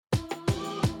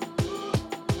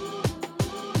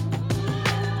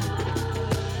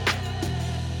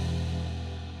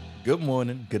good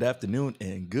morning, good afternoon,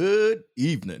 and good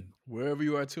evening. Wherever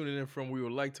you are tuning in from, we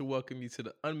would like to welcome you to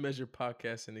the Unmeasured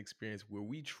Podcast and Experience, where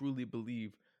we truly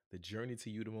believe the journey to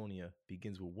eudaimonia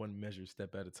begins with one measured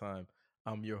step at a time.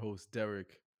 I'm your host,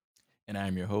 Derek. And I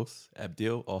am your host,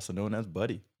 Abdiel, also known as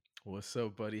Buddy. What's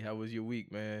up, buddy? How was your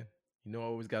week, man? You know, I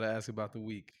always got to ask about the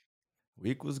week.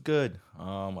 Week was good. A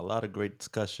lot of great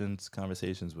discussions,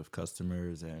 conversations with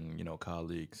customers and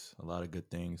colleagues. A lot of good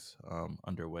things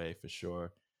underway for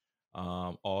sure.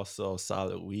 Also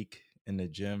solid week in the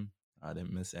gym. I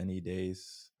didn't miss any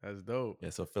days. That's dope.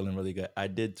 Yeah, so feeling really good. I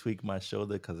did tweak my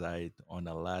shoulder because I on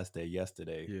the last day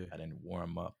yesterday Yeah. I didn't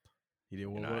warm up. You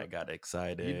didn't You know, warm I up? got You know,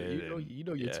 excited you know, and you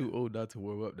know, you're yeah. too old not to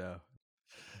warm up now.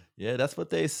 Yeah, that's what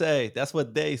they say. That's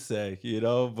what they say,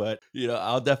 but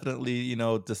I'll definitely,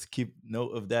 just keep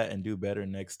note of that and do better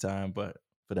next time. But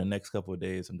for the next couple of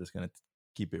days, I'm just gonna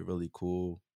keep it really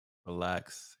cool,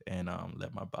 relax, and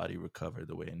let my body recover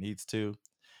the way it needs to.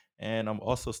 And I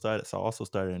also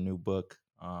started a new book.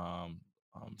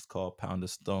 It's called Pound of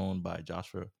Stone by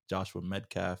Joshua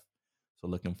Medcalf. So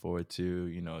looking forward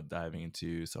to, diving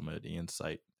into some of the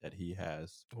insight that he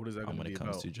has What is that going to when it be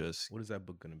comes about? to just What is that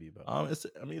book going to be about?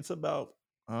 it's about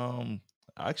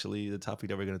actually the topic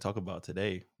that we're going to talk about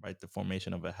today, right? The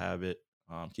formation of a habit,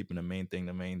 keeping the main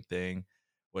thing,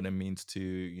 what it means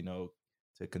to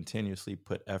to continuously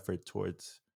put effort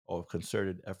towards or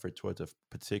concerted effort towards a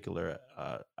particular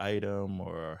item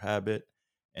or habit,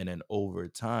 and then over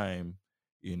time,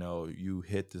 you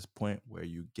hit this point where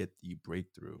you get the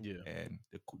breakthrough, Yeah. and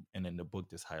then the book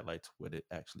just highlights what it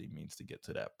actually means to get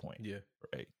to that point, Yeah.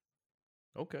 right?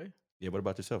 Okay. Yeah. What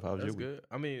about yourself? How was your That's week? good.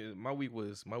 I mean, my week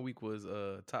was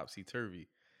topsy turvy,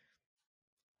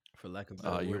 for lack of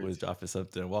better You was words. dropping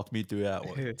something. Walk me through that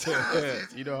one.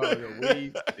 You know how the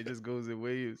waves, it just goes in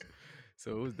waves.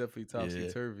 So it was definitely topsy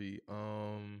Yeah. turvy.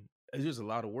 It's just a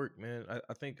lot of work, man.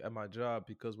 I think at my job,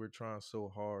 because we're trying so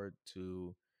hard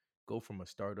to go from a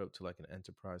startup to like an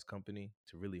enterprise company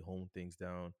to really hone things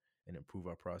down and improve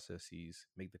our processes,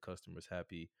 make the customers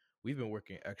happy. We've been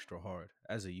working extra hard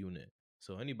as a unit.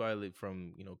 So anybody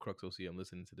from Crux OCM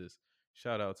listening to this,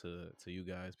 shout out to you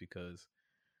guys, because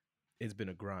it's been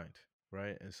a grind,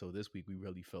 right? And so this week we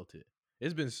really felt it.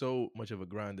 It's been so much of a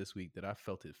grind this week that I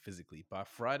felt it physically. By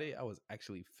Friday, I was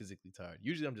actually physically tired.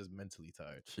 Usually I'm just mentally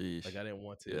tired. Like Sheesh. I didn't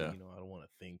want to, Yeah. I don't want to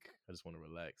think. I just want to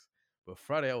relax. But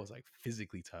Friday I was like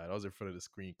physically tired. I was in front of the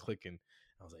screen clicking.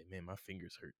 I was like, man, my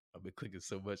fingers hurt. I've been clicking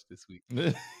so much this week.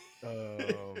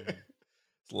 Um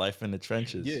It's life in the yeah,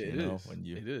 trenches, it is. when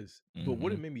you It is. But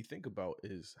what hmm it made me think about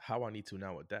is how I need to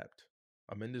now adapt.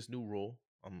 I'm in this new role.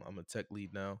 I'm a tech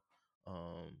lead now.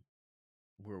 Um,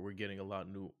 we're getting a lot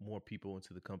more people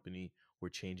into the company. We're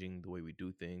changing the way we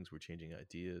do things. We're changing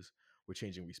ideas. We're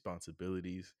changing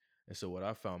responsibilities. And so what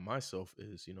I found myself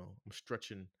is,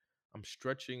 I'm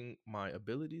stretching my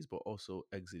abilities, but also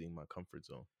exiting my comfort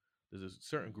zone. There's a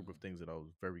certain group of things that I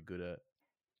was very good at,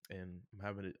 and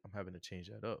I'm having to change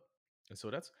that up. And so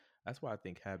that's why I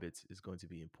think habits is going to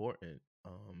be important.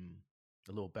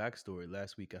 A little backstory: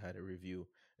 last week I had a review.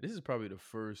 This is probably the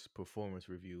first performance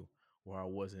review where I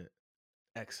wasn't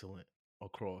excellent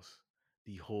across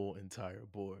the whole entire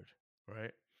board,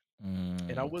 right?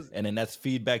 And I was And then that's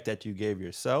feedback that you gave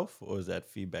yourself, or is that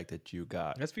feedback that you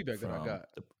got That's feedback that I from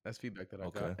got. the? That's feedback that I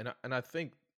got. Okay. And I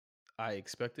think I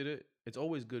expected it. It's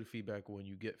always good feedback when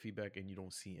you get feedback and you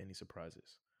don't see any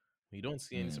surprises. When you don't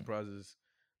see any Mm, surprises,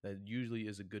 that usually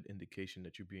is a good indication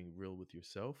that you're being real with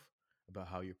yourself about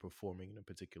how you're performing in a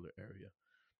particular area.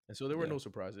 And so there were yeah. no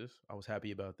surprises. I was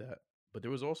happy about that. But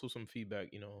there was also some feedback,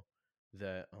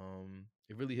 that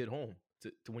it really hit home.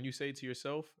 To when you say it to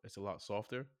yourself, it's a lot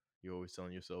softer. You're always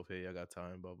telling yourself, "Hey, I got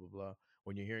time," blah blah blah.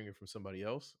 When you're hearing it from somebody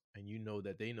else and you know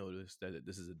that they notice that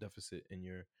this is a deficit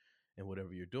in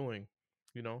whatever you're doing,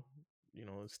 you know,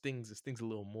 it stings a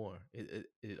little more.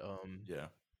 Yeah.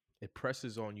 It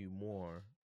presses on you more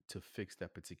to fix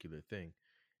that particular thing.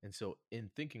 And so in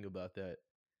thinking about that,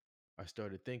 I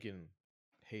started thinking,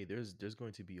 hey, there's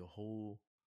going to be a whole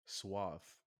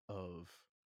swath of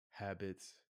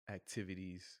habits,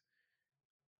 activities,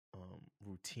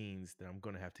 routines that I'm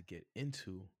going to have to get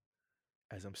into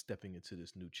as I'm stepping into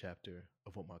this new chapter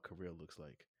of what my career looks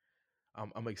like.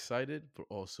 I'm excited, but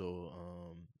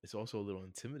also it's also a little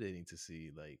intimidating to see,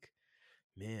 like,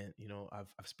 man,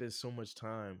 I've spent so much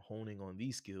time honing on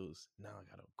these skills. Now I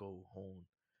gotta go hone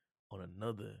on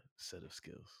another set of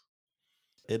skills.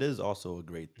 It is also a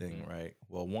great thing, Hmm. right?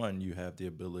 Well, one, you have the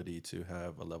ability to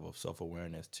have a level of self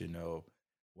awareness to know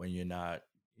when you're not,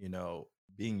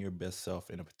 being your best self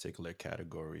in a particular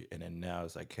category. And then now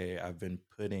it's like, hey, I've been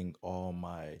putting all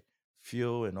my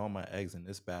fuel and all my eggs in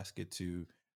this basket to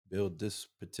build this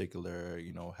particular,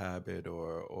 habit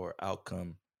or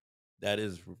outcome that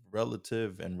is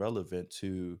relative and relevant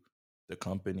to the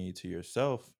company, to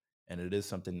yourself, and it is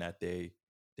something that they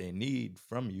need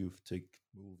from you to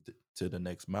move to the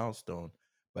next milestone.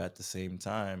 But at the same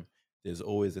time, there's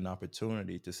always an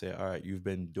opportunity to say, all right, you've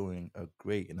been doing a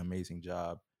great and amazing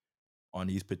job on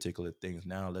these particular things.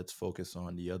 Now let's focus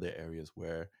on the other areas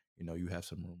where, you have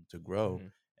some room to grow.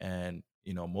 Hmm. And,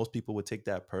 most people would take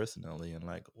that personally and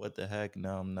like, what the heck?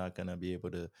 Now I'm not gonna be able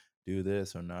to do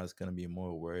this, or now it's gonna be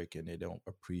more work, and they don't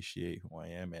appreciate who I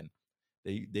am. And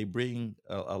they bring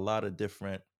a lot of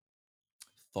different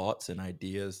thoughts and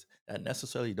ideas that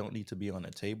necessarily don't need to be on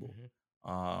the table.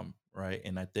 Hmm. Right.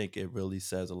 And I think it really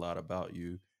says a lot about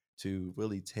you to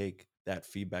really take that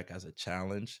feedback as a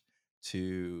challenge,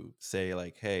 to say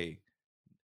like, hey,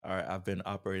 all right, I've been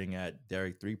operating at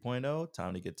Derek 3.0,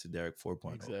 time to get to Derek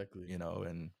 4.0, Exactly.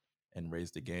 and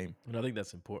raise the game. And I think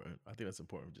that's important. I think that's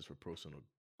important just for personal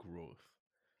growth.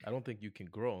 I don't think you can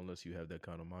grow unless you have that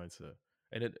kind of mindset.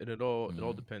 And it all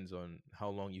Mm, depends on how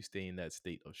long you stay in that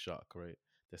state of shock, right?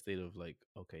 That state of like,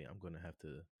 okay, I'm gonna have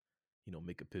to,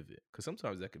 make a pivot. Because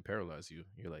sometimes that can paralyze you.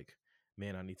 You're like,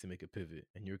 man, I need to make a pivot,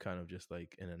 and you're kind of just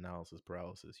like in analysis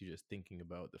paralysis. You're just thinking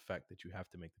about the fact that you have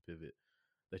to make the pivot,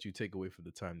 that you take away from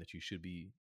the time that you should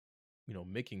be,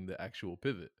 making the actual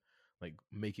pivot, like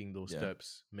making those yeah.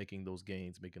 steps, making those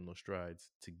gains, making those strides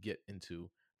to get into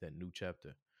that new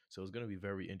chapter. So it's going to be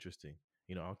very interesting.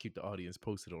 I'll keep the audience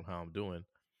posted on how I'm doing.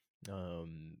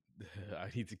 Um, I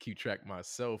need to keep track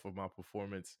myself of my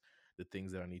performance, the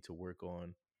things that I need to work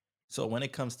on. So when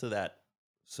it comes to that,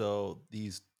 so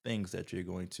these things that you're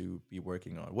going to be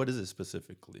working on, what is it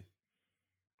specifically?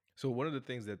 So one of the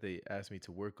things that they asked me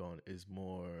to work on is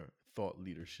more thought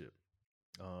leadership.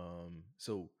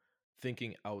 So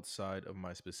thinking outside of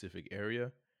my specific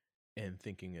area and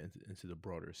thinking into the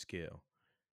broader scale.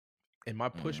 And my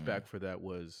Mm, pushback for that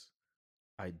was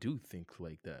I do think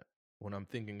like that. When I'm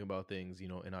thinking about things,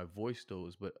 and I voice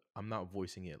those, but I'm not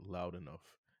voicing it loud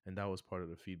enough. And that was part of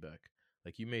the feedback.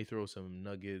 Like you may throw some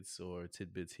nuggets or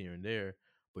tidbits here and there,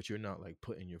 but you're not like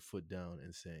putting your foot down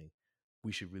and saying,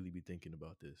 we should really be thinking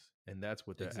about this. And that's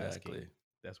what they're asking. exactly.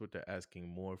 That's what they're asking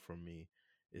more from me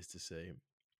is to say,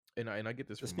 and I get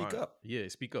this To from speak my up. yeah,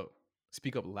 speak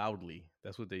up loudly.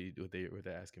 That's what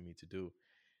they're asking me to do,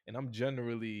 and I'm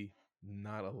generally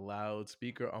not a loud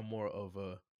speaker. I'm more of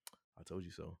a I told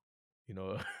you so, you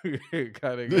know,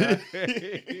 kind of guy.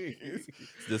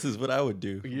 This is what I would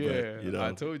do, but Yeah,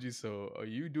 I told you so.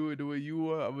 You do it the way you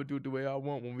want. I'm gonna do it the way I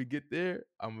want. When we get there,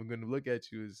 I'm gonna look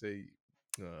at you and say,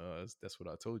 that's what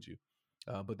I told you."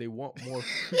 But they want more.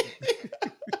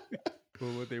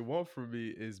 But what they want from me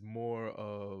is more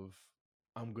of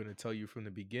I'm gonna tell you from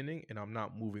the beginning, and I'm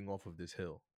not moving off of this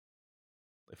hill.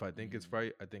 If I think it's Mm,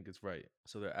 right, I think it's right.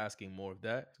 So they're asking more of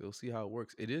that. So we'll see how it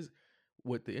works. It is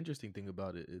what the interesting thing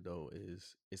about it though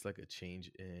is it's like a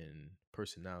change in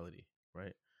personality,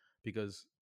 right? Because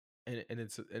and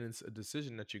it's a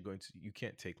decision that you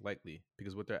can't take lightly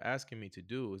because what they're asking me to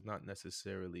do is not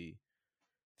necessarily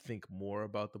think more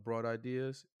about the broad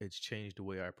ideas. It's changed the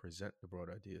way I present the broad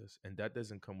ideas. And that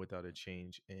doesn't come without a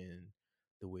change in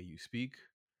the way you speak,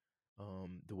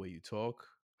 the way you talk,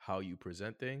 how you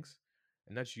present things.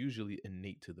 And that's usually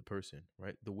innate to the person,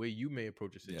 right? The way you may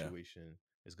approach a yeah. situation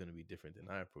is going to be different than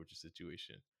I approach a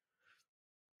situation.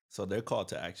 So their call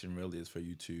to action really is for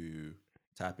you to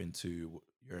tap into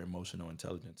your emotional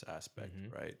intelligence aspect, Hmm.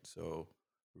 right? So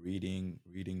reading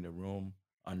the room,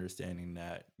 understanding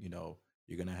that,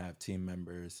 you're gonna have team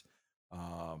members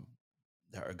um,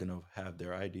 that are gonna have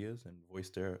their ideas and voice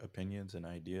their opinions and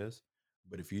ideas.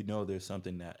 But if you know there's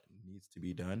something that needs to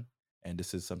be done, and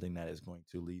this is something that is going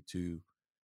to lead to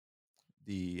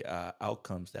the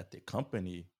outcomes that the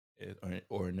company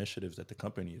or initiatives that the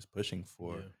company is pushing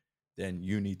for, Yeah. then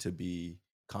you need to be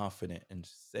confident in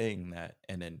saying that,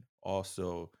 and then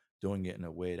also doing it in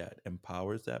a way that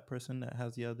empowers that person that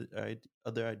has the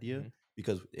other idea, Hmm.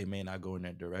 because it may not go in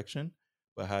that direction.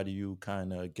 But how do you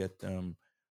kind of get them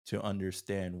to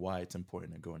understand why it's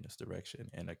important to go in this direction?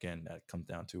 And again, that comes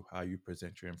down to how you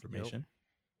present your Yep. information.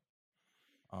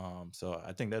 So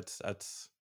I think that's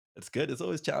good. It's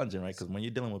always challenging, right? Because when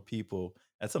you're dealing with people,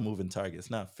 that's a moving target. It's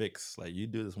not fixed. Like you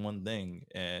do this one thing,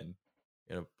 and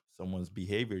someone's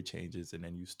behavior changes, and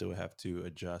then you still have to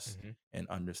adjust Hmm. and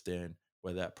understand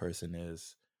where that person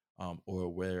is, or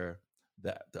where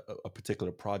a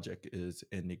particular project is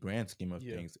in the grand scheme of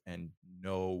Yeah. things, and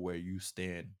know where you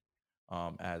stand,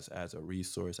 as a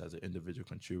resource, as an individual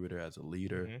contributor, as a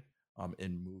leader, Hmm.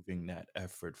 in moving that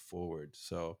effort forward.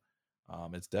 So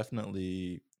it's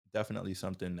definitely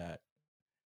something that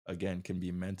again, can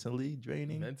be mentally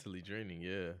draining. Mentally draining,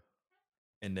 yeah.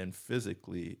 And then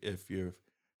physically, if you're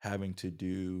having to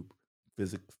do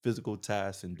physical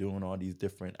tasks and doing all these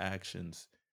different actions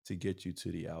to get you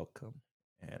to the outcome.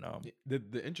 And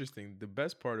The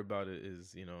best part about it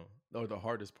is, or the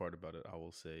hardest part about it, I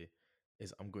will say,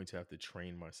 is I'm going to have to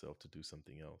train myself to do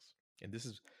something else. And this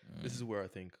is mm, where I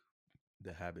think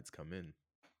the habits come in,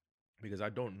 because I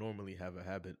don't normally have a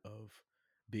habit of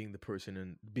being the person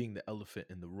and being the elephant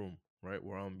in the room, right?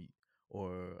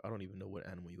 Or I don't even know what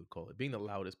animal you would call it, being the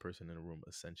loudest person in the room,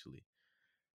 essentially.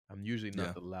 I'm usually not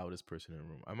yeah, the loudest person in the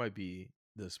room. I might be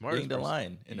the being smartest the person.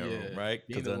 lion in a room, Yeah, right?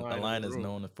 being Because the a lion of the lion is room.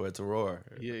 known for its roar,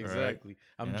 Yeah, right? exactly.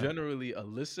 I'm Yeah, generally a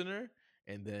listener,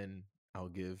 and then I'll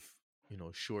give,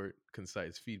 short,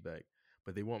 concise feedback.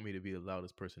 But they want me to be the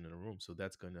loudest person in the room. So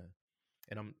that's gonna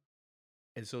and I'm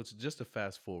and so it's just a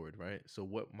fast forward, right? So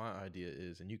what my idea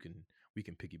is, and we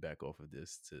can piggyback off of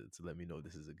this to let me know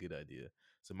this is a good idea.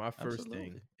 So my first absolutely.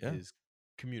 thing Yeah, is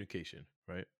communication,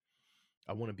 right?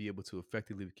 I want to be able to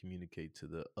effectively communicate to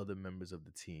the other members of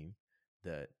the team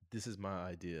that this is my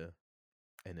idea,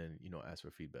 and then, ask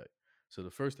for feedback. So the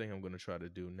first thing I'm going to try to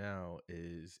do now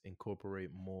is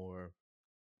incorporate more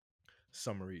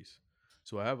summaries.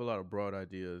 So I have a lot of broad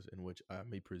ideas in which I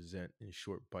may present in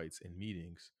short bites in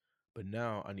meetings, but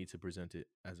now I need to present it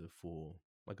as a full,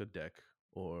 like a deck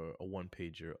or a one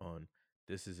pager on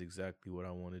this is exactly what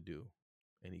I want to do.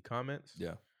 Any comments?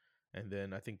 yeah, And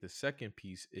then I think the second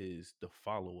piece is the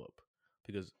follow up,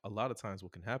 because a lot of times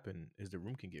what can happen is the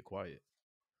room can get quiet.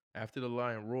 After the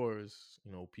lion roars,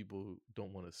 people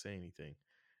don't want to say anything.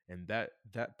 And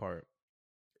that part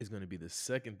is going to be the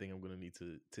second thing I'm going to need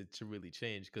to really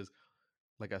change, because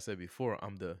like I said before,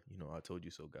 I'm the, I told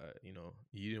you so guy.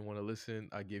 You didn't want to listen.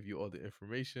 I gave you all the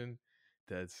information.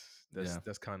 yeah.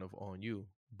 That's kind of on you.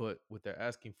 But what they're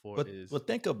asking for is But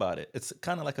think about it. It's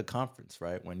kind of like a conference,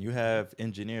 right? When you Mhm. have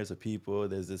engineers or people,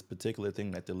 there's this particular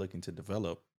thing that they're looking to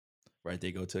develop, right?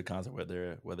 They go to a concert,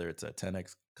 whether it's a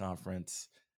 10x conference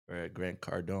or a Grant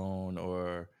Cardone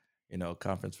or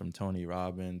conference from Tony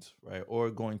Robbins, right? Or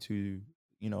going to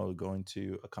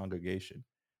a congregation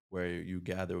where you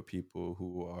gather with people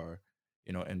who are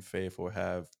in faith or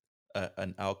have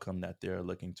an outcome that they're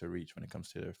looking to reach when it comes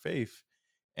to their faith,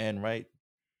 and right,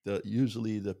 the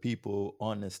usually the people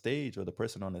on the stage or the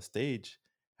person on the stage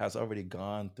has already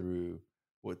gone through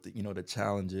what the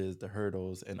challenges, the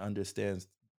hurdles, and understands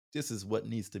this is what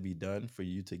needs to be done for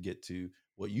you to get to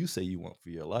what you say you want for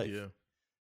your life. yeah,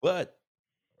 But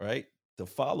right, the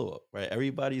follow-up, right?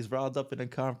 Everybody's riled up in a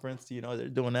conference, they're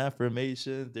doing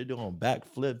affirmations, they're doing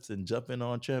backflips and jumping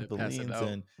on they're passing trampolines, out.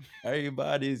 and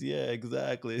everybody's, yeah,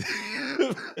 exactly.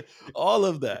 All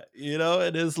of that,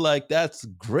 and it's like that's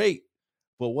great.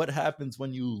 But what happens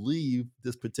when you leave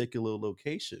this particular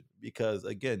location? Because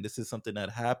again, this is something that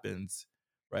happens,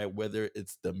 right? Whether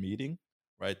it's the meeting,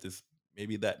 right? This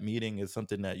maybe that meeting is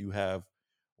something that you have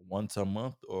once a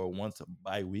month or once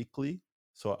bi-weekly.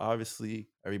 So obviously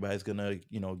everybody's gonna,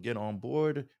 get on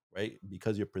board, right?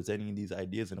 Because you're presenting these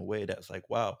ideas in a way that's like,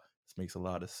 wow, this makes a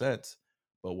lot of sense.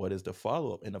 But what is the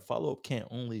follow-up? And the follow-up can't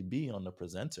only be on the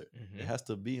presenter. It hmm has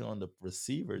to be on the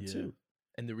receiver Yeah. too.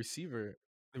 And the receiver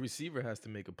has to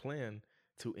make a plan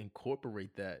to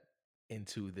incorporate that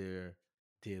into their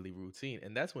daily routine.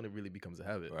 And that's when it really becomes a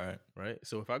habit, Right. right?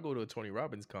 So if I go to a Tony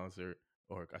Robbins concert,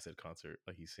 or I said concert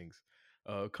like he sings,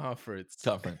 conference,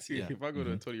 Conference, yeah. if I go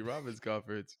to a Mhm. Tony Robbins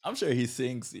conference, I'm sure he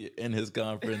sings in his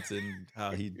conference and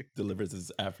how he delivers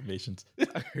his affirmations.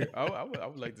 I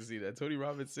would like to see that Tony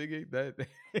Robbins singing that.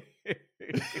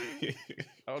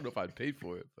 I don't know if I'd pay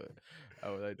for it, but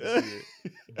I would like to see it.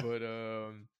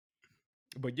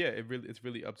 But yeah, it's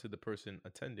really up to the person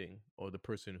attending, or the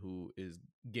person who is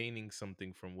gaining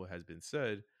something from what has been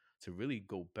said, to really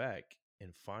go back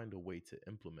and find a way to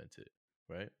implement it,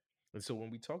 right? And so when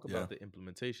we talk Yeah, about the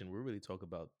implementation, we really talk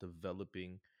about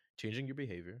changing your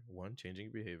behavior, one, changing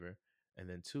your behavior, and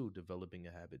then two, developing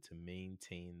a habit to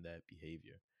maintain that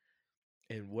behavior.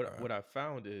 And right. what I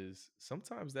found is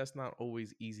sometimes that's not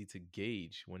always easy to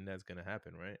gauge when that's going to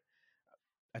happen, right?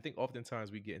 I think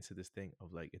oftentimes we get into this thing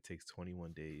of like it takes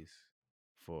 21 days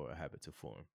for a habit to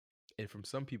form. And from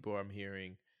some people I'm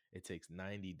hearing it takes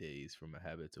 90 days from a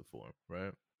habit to form,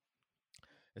 right?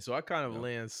 And so I kind of Yeah,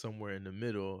 land somewhere in the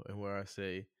middle, and where I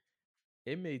say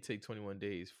it may take 21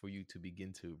 days for you to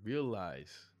begin to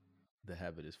realize the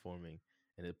habit is forming,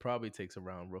 and it probably takes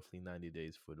around roughly 90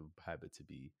 days for the habit to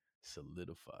be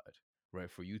solidified, right?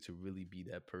 For you to really be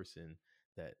that person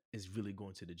that is really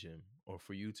going to the gym, or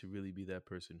for you to really be that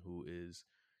person who is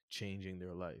changing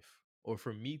their life, or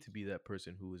for me to be that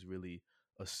person who is really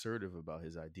assertive about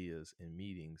his ideas in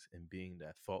meetings and being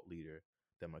that thought leader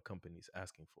that my company's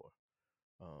asking for.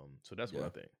 So that's what I Yeah.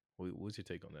 think. What's your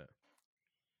take on that?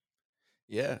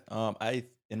 Yeah. I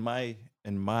in my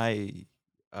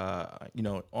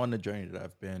on the journey that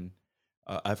I've been,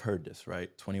 I've heard this,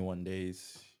 right? 21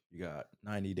 days, you got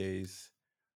 90 days.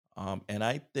 And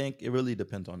I think it really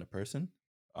depends on the person,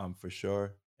 for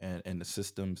sure, and the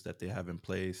systems that they have in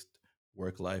place.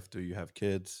 Work life. Do you have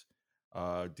kids?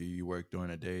 Do you work during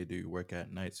the day? Do you work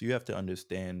at night? So you have to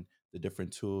understand the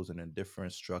different tools and the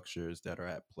different structures that are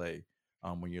at play,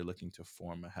 when you're looking to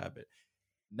form a habit.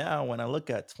 Now, when I look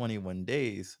at 21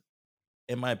 days,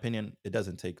 in my opinion, it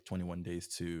doesn't take 21 days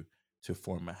to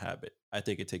form a habit. I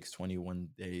think it takes 21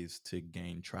 days to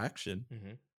gain traction,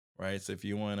 Hmm. right? So if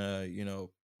you want to,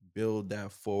 build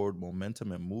that forward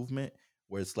momentum and movement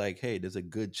where it's like, hey, there's a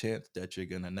good chance that you're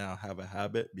going to now have a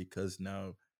habit because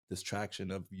now this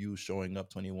traction of you showing up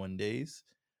 21 days,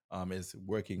 is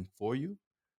working for you,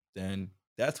 then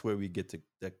that's where we get to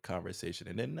that conversation.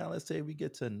 And then now let's say we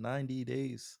get to 90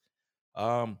 days.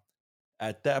 Um,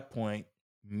 at that point,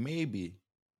 maybe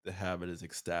the habit is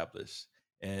established.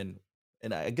 And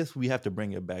and I guess we have to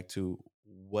bring it back to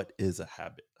what is a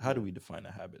habit? How do Yeah. we define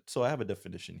a habit? So I have a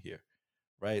definition here,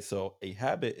 right? So a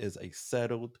habit is a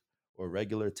settled or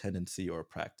regular tendency or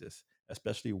practice,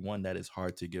 especially one that is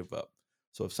hard to give up.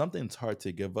 So if something's hard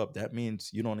to give up, that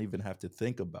means you don't even have to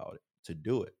think about it to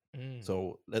do it. Mm.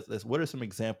 So let's what are some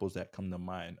examples that come to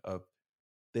mind of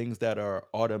things that are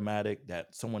automatic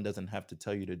that someone doesn't have to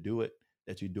tell you to do it,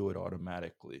 that you do it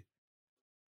automatically?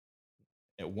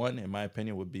 And one, in my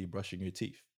opinion, would be brushing your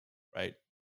teeth, right?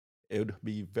 It would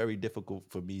be very difficult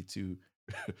for me to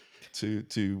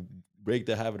to break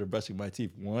the habit of brushing my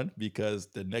teeth. One, because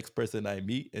the next person I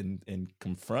meet and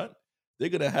confront, they're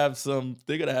gonna have some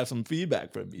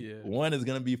feedback from me. Yeah. One is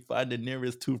gonna be find the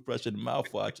nearest toothbrush and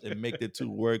mouthwash and make the two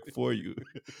work for you,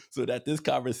 so that this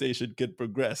conversation could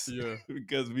progress. Yeah.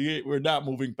 Because we're not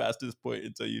moving past this point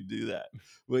until you do that.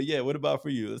 But yeah, what about for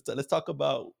you? Let's talk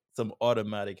about some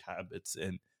automatic habits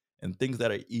and things that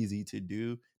are easy to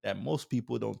do that most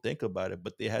people don't think about it,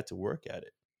 but they had to work at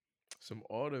it. Some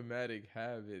automatic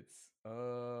habits.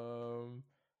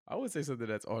 I would say something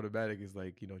that's automatic is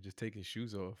like, just taking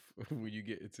shoes off when you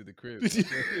get into the crib. That's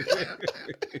a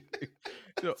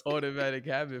it's an automatic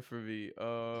habit for me.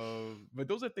 But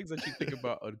those are things that you think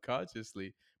about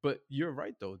unconsciously. But you're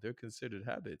right though, they're considered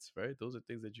habits, right? Those are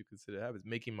things that you consider habits.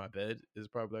 Making my bed is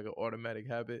probably like an automatic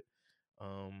habit.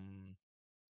 Um,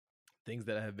 things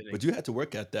that I have been But you had to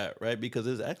work at that, right? Because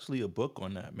there's actually a book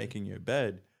on that, Mhm, making your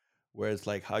bed, where it's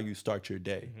like how you start your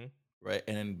day, mhm, right?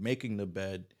 And making the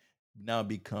bed now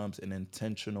becomes an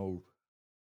intentional,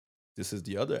 this is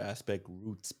the other aspect,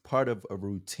 roots part of a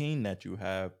routine that you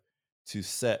have to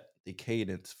set the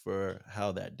cadence for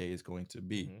how that day is going to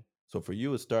be. mhm. So for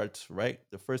you, it starts right.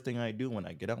 The first thing I do when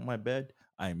I get out my bed,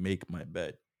 I make my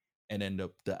bed. And then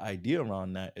the idea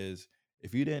around that is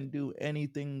if you didn't do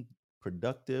anything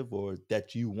productive or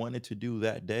that you wanted to do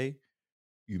that day,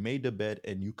 you made the bed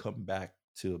and you come back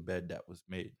to a bed that was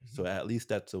made. So Mhm. at least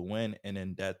that's a win. And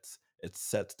then it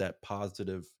sets that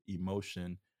positive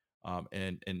emotion,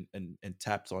 and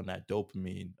taps on that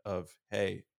dopamine of,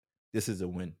 hey, this is a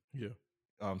win.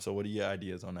 Yeah. So what are your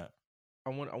ideas on that? I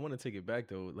want to take it back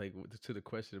though, like to the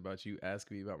question about you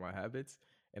asking me about my habits,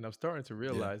 and I'm starting to Yeah.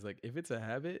 realize like if it's a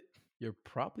habit, you're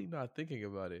probably not thinking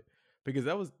about it because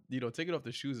that was taking off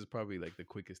the shoes is probably like the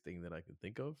quickest thing that I can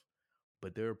think of,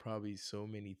 but there are probably so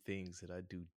many things that I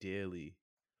do daily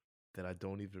that I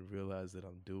don't even realize that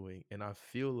I'm doing, and I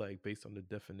feel like based on the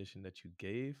definition that you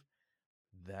gave,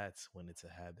 that's when it's a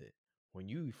habit. When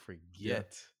you Yeah.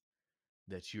 forget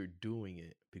that you're doing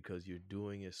it because you're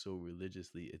doing it so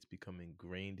religiously, it's become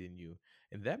ingrained in you.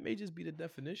 And that may just be the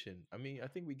definition. I mean, I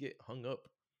think we get hung up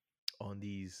on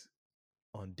these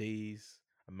on days,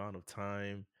 amount of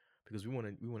time, because we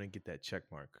want to get that check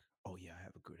mark. Oh yeah, I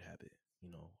have a good habit.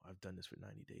 I've done this for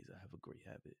 90 days. I have a great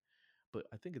habit. But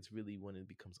I think it's really when it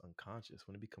becomes unconscious,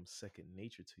 when it becomes second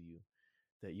nature to you,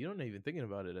 that you're not even thinking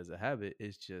about it as a habit.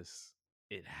 It's just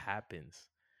it happens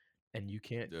and you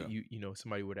can't Yeah.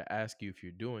 somebody were to ask you if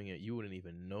you're doing it, you wouldn't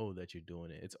even know that you're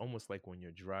doing it. It's almost like when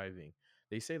you're driving.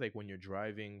 They say like when you're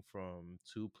driving from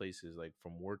two places, like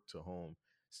from work to home,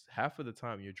 half of the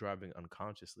time you're driving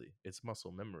unconsciously. It's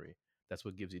muscle memory. That's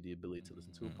what gives you the ability to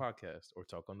listen to a Mhm. podcast or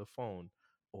talk on the phone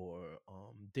or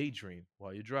daydream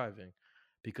while you're driving,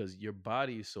 because your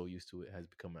body is so used to it, has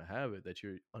become a habit that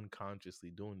you're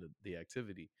unconsciously doing the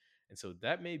activity. And so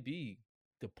that may be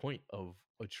the point of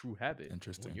a true habit, when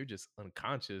Interesting. you're just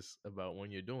unconscious about when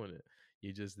you're doing it.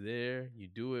 You're just there, you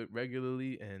do it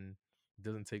regularly, and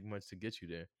doesn't take much to get you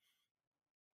there.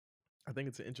 I think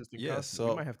it's an interesting Yeah, concept.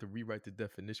 We might so have to rewrite the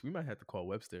definition. We might have to call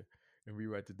Webster and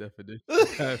rewrite the definition of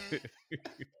habit.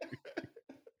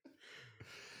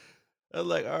 I'm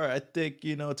like, all right, I think,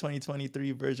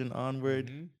 2023 version onward,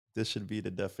 Hmm. this should be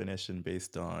the definition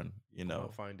based on, On our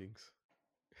findings.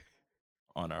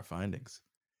 on our findings.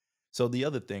 So the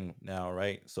other thing now,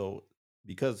 right? So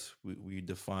because we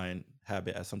define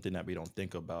habit as something that we don't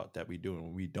think about that we do, and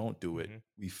when we don't do it, Hmm.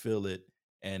 we feel it,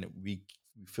 and we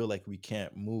feel like we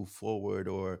can't move forward,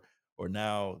 or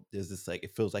now there's this, like,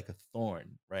 it feels like a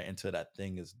thorn, right, until that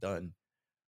thing is done.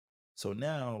 So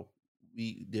now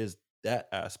we there's that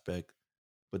aspect,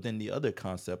 but then the other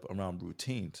concept around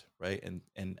routines, right?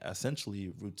 And essentially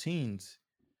routines,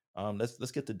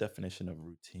 let's get the definition of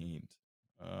routines.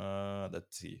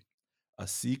 Let's see. A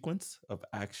sequence of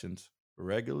actions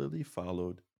regularly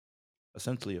followed,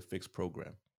 essentially a fixed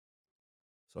program.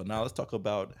 So now let's talk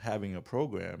about having a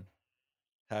program,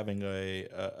 having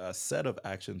a set of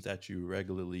actions that you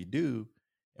regularly do.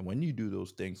 And when you do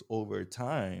those things over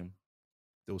time,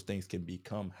 those things can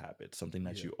become habits, something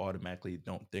that Yeah. you automatically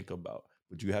don't think about.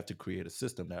 But you have to create a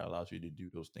system that allows you to do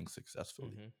those things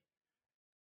successfully. Hmm.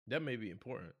 That may be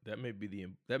important. That may be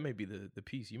the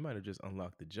piece. You might have just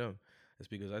unlocked the gem. It's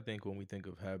because I think when we think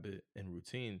of habit and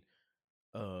routine,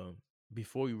 uh,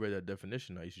 before you read that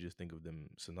definition, I used to just think of them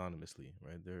synonymously,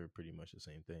 right? They're pretty much the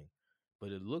same thing.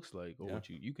 But it looks like, or Yeah. what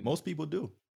you can, Most people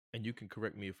do. and you can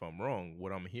correct me if I'm wrong.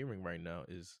 What I'm hearing right now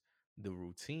is the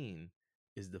routine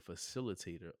is the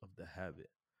facilitator of the habit.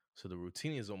 So the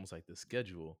routine is almost like the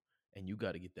schedule, and you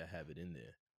got to get that habit in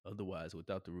there. Otherwise,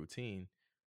 without the routine,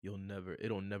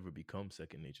 it'll never become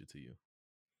second nature to you.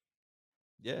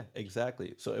 Yeah,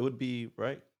 exactly. So it would be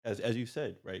right as you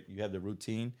said, right? You have the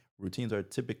routine. Routines are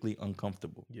typically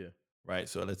uncomfortable, Yeah. right?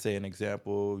 So let's say an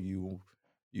example, you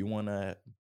want to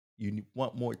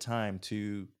want more time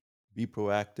to be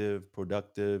proactive,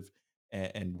 productive,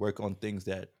 and work on things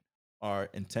that are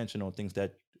intentional, things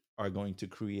that are going to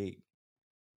create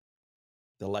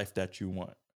the life that you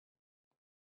want.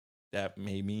 That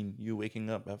may mean you waking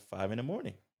up at 5 in the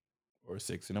morning or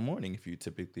 6 in the morning if you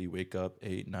typically wake up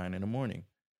 8, 9 in the morning.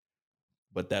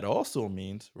 But that also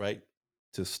means, right,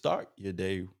 to start your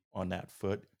day on that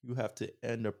foot, you have to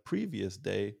end the previous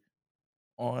day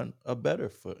on a better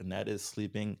foot. And that is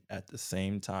sleeping at the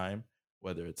same time,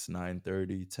 whether it's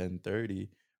 9:30, 10:30,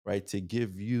 right?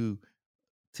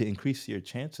 To increase your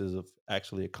chances of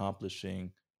actually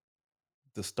accomplishing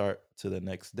the start to the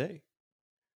next day.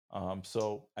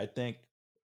 So I think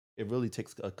it really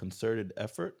takes a concerted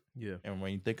effort. Yeah. And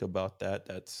when you think about that,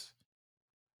 that's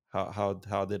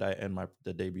how did I end my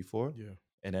the day before, Yeah.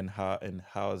 and then how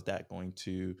is that going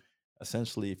to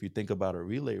essentially, if you think about a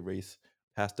relay race,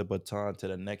 pass the baton to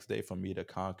the next day for me to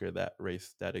conquer that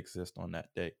race that exists on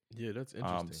that day. Yeah, that's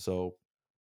interesting. So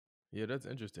Yeah, that's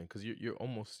interesting because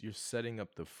you're setting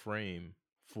up the frame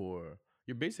for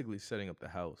you're basically setting up the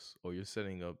house, or you're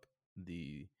setting up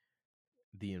the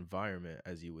the environment,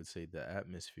 as you would say, the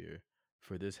atmosphere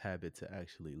for this habit to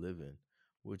actually live in,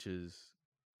 which is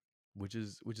which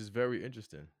is very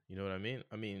interesting. You know what I mean?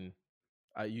 I mean,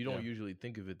 you don't yeah, usually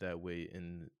think of it that way,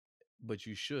 but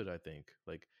you should. I think,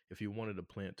 like, if you wanted a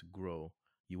plant to grow,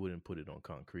 you wouldn't put it on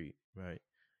concrete, right?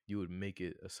 You would make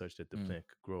it as such that the mm, plant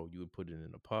could grow. You would put it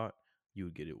in a pot. You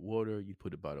would get it water. You'd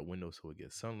put it by the window so it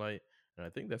gets sunlight. And I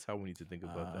think that's how we need to think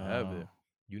about the uh, habit.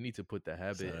 You need to put the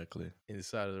habit exactly,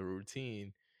 inside of the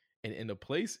routine, and in a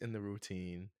place in the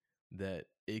routine that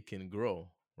it can grow,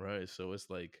 right? So it's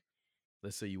like,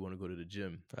 let's say you want to go to the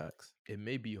gym. facts. It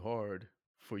may be hard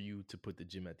for you to put the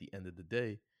gym at the end of the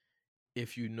day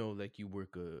if you know, like, you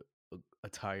work a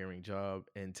tiring job,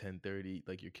 and 10:30,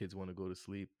 like, your kids want to go to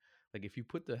sleep. Like, if you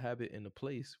put the habit in a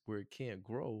place where it can't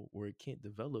grow, where it can't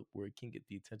develop, where it can't get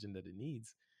the attention that it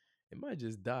needs, it might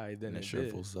just die then And it and there.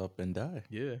 shrivels up and die.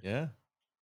 Yeah. Yeah,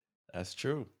 that's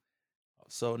true.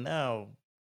 So now,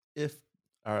 if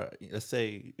let's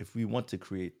say if we want to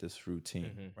create this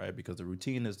routine, Hmm. right? Because the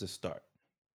routine is the start.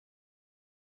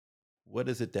 What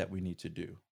is it that we need to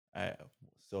do? I,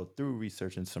 so through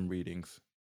research and some readings,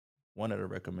 one of the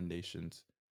recommendations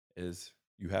is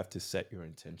you have to set your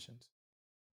intentions.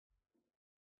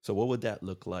 So what would that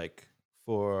look like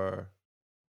for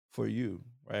you,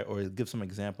 right? Or give some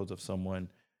examples of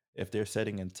someone, if they're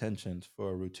setting intentions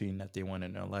for a routine that they want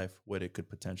in their life, what it could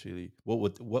potentially, what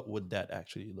would that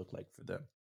actually look like for them?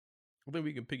 I think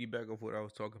we can piggyback off what I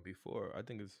was talking before. I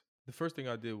think it's the first thing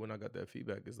I did when I got that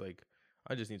feedback is, like,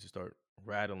 I just need to start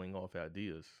rattling off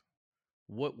ideas.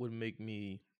 What would make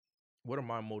me, what are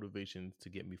my motivations to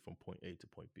get me from point A to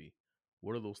point B?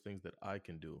 What are those things that I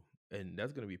can do? And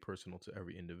that's going to be personal to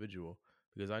every individual,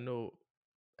 because I know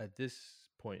at this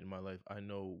point in my life, I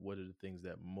know what are the things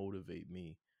that motivate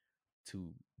me to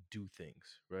do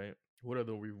things, right? What are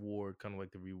the reward, kind of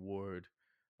like the reward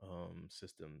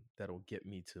system that'll get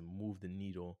me to move the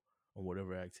needle on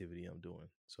whatever activity I'm doing.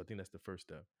 So I think that's the first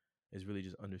step, is really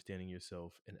just understanding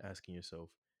yourself and asking yourself,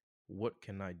 what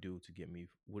can I do to get me,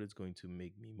 what is going to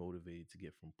make me motivated to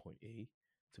get from point A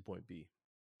to point B?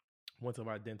 Once I've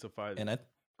identified, And I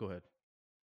go ahead.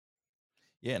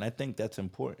 Yeah, and I think that's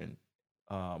important.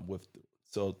 With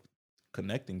so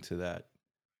connecting to that,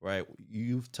 right?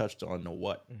 You've touched on the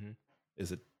what. Hmm.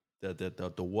 Is it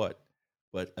the what?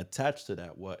 But attached to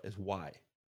that what is why.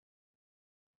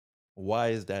 Why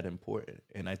is that important?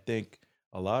 And I think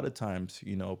a lot of times,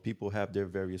 people have their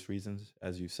various reasons,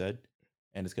 as you said,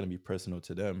 and it's going to be personal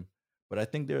to them. But I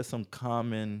think there are some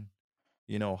common,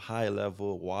 high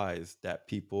level whys that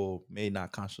people may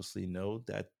not consciously know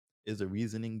that is a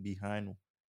reasoning behind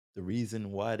the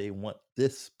reason why they want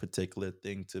this particular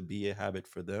thing to be a habit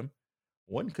for them.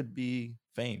 One could be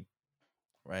fame,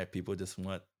 right? People just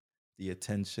want the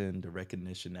attention, the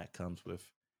recognition that comes with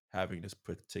having this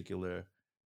particular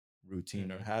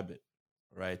routine or Hmm. habit,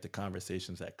 right? The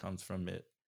conversations that comes from it,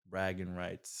 bragging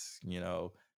rights,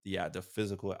 the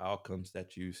physical outcomes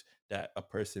that a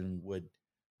person would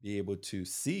be able to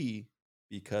see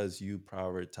because you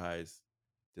prioritize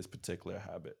this particular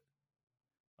habit.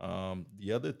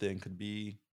 The other thing could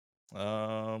be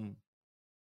um,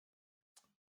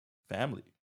 family,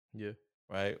 Yeah.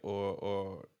 right?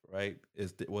 Or right?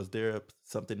 Was there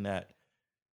something that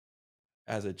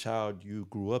as a child you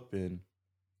grew up in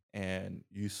and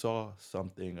you saw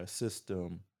something, a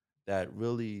system that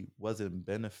really wasn't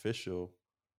beneficial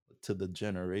to the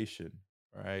generation,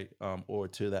 right? Or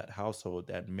to that household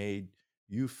that made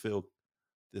you feel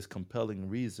this compelling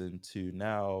reason to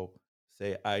now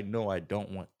say, I know I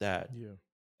don't want that. Yeah.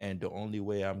 And the only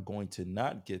way I'm going to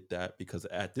not get that, because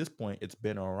at this point it's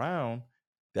been around,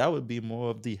 that would be more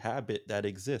of the habit that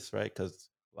exists, right? Because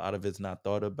a lot of it's not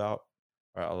thought about,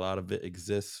 or a lot of it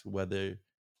exists, whether,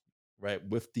 right,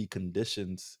 with the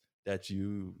conditions that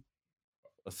you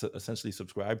essentially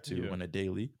subscribe to Yeah. on a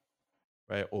daily,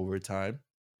 right, over time.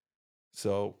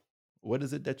 So, what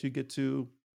is it that you get to?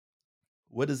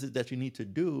 What is it that you need to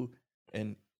do?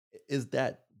 And is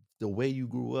that the way you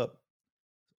grew up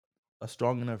a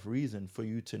strong enough reason for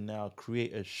you to now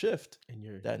create a shift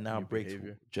that In now your breaks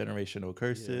behavior. generational Yeah.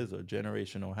 curses or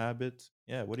generational habits?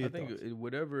 Yeah, what are I your think thoughts?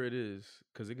 whatever it is,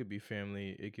 because it could be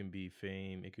family, it can be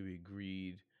fame, it could be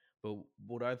greed. But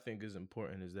what I think is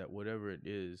important is that whatever it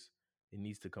is, it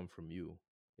needs to come from you.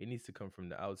 It needs to come from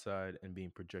the outside and being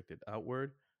projected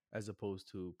outward, as opposed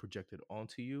to projected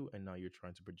onto you. And now you're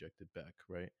trying to project it back,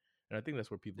 right? And I think that's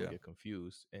where people Yeah, get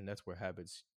confused. And that's where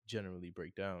habits generally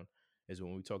break down, is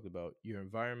when we talk about your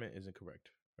environment isn't correct,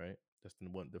 right? That's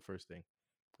the first thing.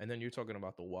 And then you're talking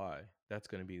about the why. That's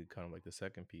going to be kind of like the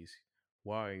second piece.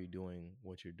 Why are you doing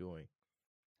what you're doing?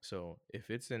 So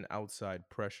if it's an outside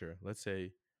pressure, let's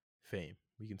say fame,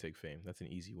 we can take fame. That's an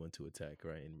easy one to attack,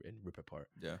 right? And rip apart.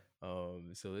 yeah,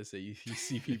 So let's say you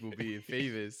see people being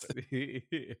famous.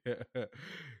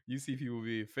 You see people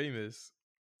being famous,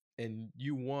 and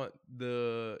you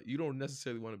don't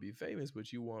necessarily want to be famous,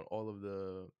 but you want all of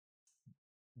the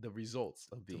results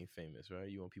of being famous, right?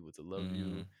 You want people to love mm-hmm.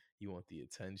 you, you want the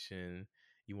attention,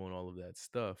 you want all of that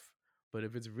stuff. But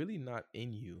if it's really not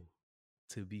in you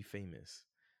to be famous,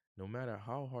 no matter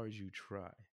how hard you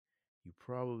try, you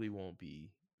probably won't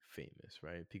be famous,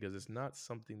 right? Because it's not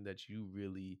something that you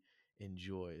really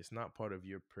enjoy. It's not part of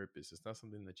your purpose. It's not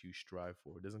something that you strive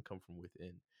for. It doesn't come from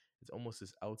within. It's almost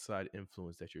this outside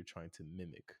influence that you're trying to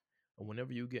mimic. And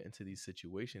whenever you get into these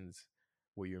situations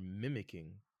where you're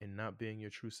mimicking and not being your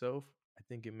true self, I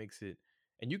think it makes it,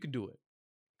 and you can do it.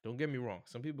 Don't get me wrong.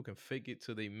 Some people can fake it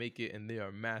till they make it and they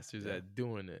are masters Yeah. at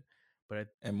doing it. But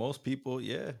And most people,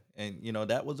 yeah. And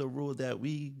that was a rule that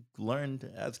we learned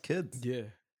as kids. yeah,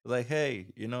 Like, hey,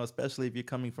 especially if you're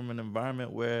coming from an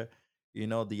environment where,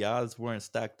 the odds weren't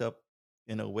stacked up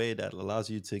in a way that allows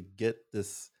you to get the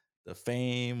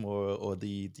fame or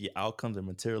the outcomes and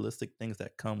materialistic things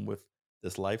that come with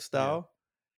this yeah. lifestyle.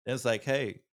 It's like,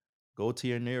 hey, go to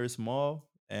your nearest mall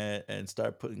and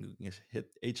start hit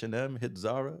H&M, hit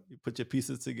Zara, you put your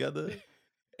pieces together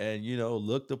and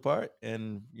look the part,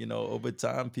 and over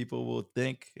time people will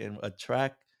think and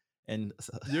attract and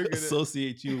You're gonna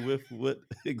associate you with what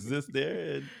exists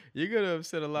there. And you're gonna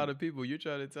upset a lot of people. You're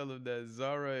trying to tell them that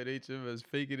Zara and HM is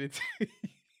faking it to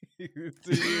you.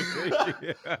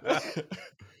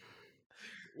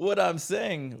 what I'm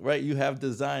saying, right? You have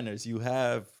designers, you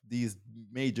have these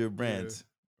major Yeah. brands,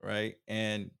 right?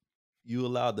 And you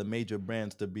allow the major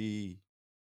brands to be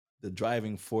the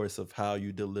driving force of how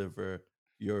you deliver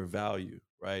your value,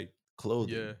 right?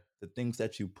 Yeah. Clothing, the things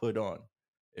that you put on.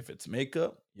 If it's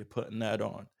makeup, you're putting that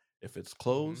on. If it's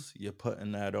Mhm. clothes, you're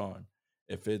putting that on.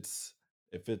 If it's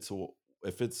if it's w-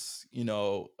 if it's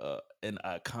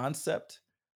a concept,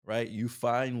 right? You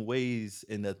find ways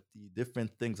in the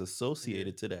different things Yeah.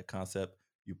 associated to that concept.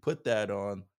 You put that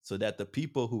on so that the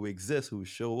people who exist, who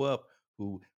show up,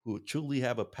 who truly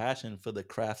have a passion for the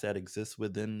craft that exists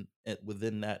within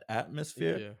that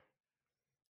atmosphere, Yeah.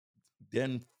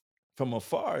 then from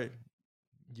afar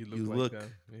You look you like look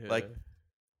them. Yeah. like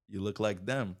like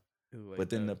them. You look like But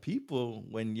then the them. people,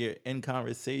 when you're in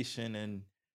conversation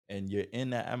and you're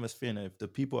in that atmosphere, and if the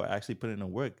people are actually putting in the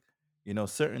work,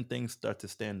 certain things start to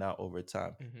stand out over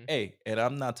time. Mhm. Hey, and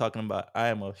I'm not talking about, I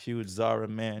am a huge Zara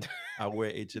man. I wear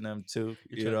H&M too.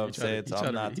 You know what I'm saying? So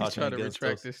I'm not He's talking trying to against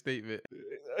retract those. this statement.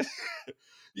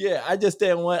 Yeah, I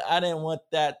didn't want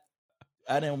that.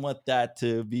 I didn't want that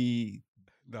to be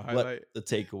The what highlight. the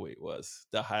takeaway was,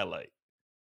 the highlight.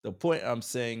 The point I'm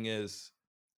saying is,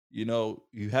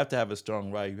 you have to have a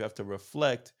strong right. You have to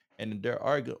reflect, and there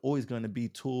are always going to be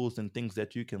tools and things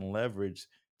that you can leverage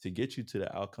to get you to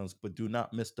the outcomes. But do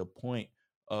not miss the point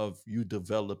of you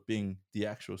developing the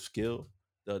actual skill,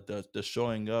 the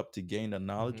showing up to gain the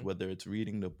knowledge, Mhm. whether it's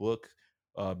reading the book,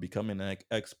 becoming an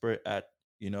expert at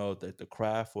the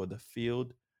craft or the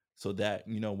field, so that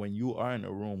when you are in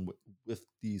a room with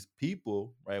these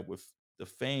people, right, with the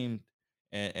famed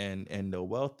and the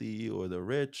wealthy or the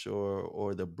rich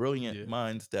or the brilliant Yeah.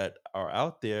 minds that are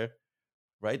out there,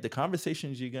 right? The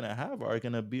conversations you're gonna have are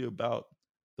gonna be about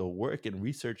the work and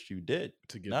research you did,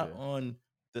 To get not there. on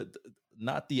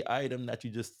not the item that you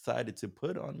just decided to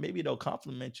put on. Maybe they'll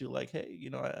compliment you like, hey,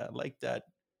 I like that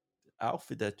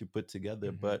outfit that you put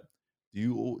together, Mhm. but do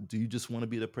you just want to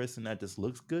be the person that just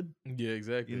looks good? Yeah, You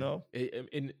exactly. know,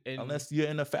 And unless you're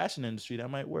in the fashion industry, that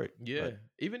might work. yeah, But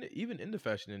even in the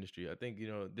fashion industry, I think,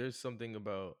 there's something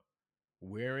about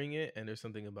wearing it and there's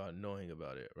something about knowing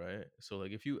about it, right? So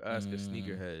like if you ask a mm,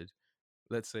 sneakerhead,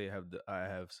 let's say I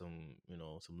have some,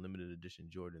 some limited edition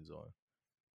Jordans on.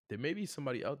 There may be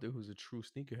somebody out there who's a true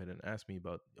sneakerhead and ask me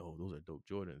about, oh, those are dope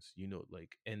Jordans,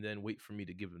 like, and then wait for me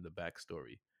to give them the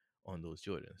backstory on those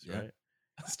Jordans, yeah, right?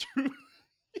 that's true.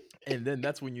 And then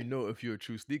that's when you know if you're a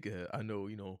true sneakerhead. I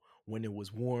know, when it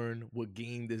was worn, what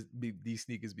game these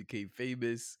sneakers became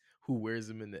famous, who wears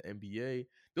them in the NBA.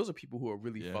 Those are people who are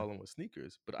really Yeah, following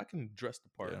sneakers. But I can dress the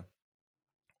part yeah.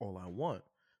 all I want.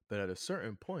 But at a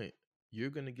certain point, you're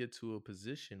going to get to a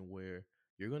position where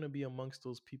you're going to be amongst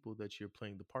those people that you're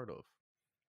playing the part of.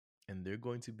 And they're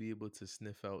going to be able to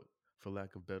sniff out, for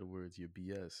lack of better words, your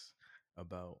BS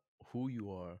about who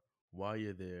you are, why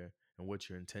you're there, and what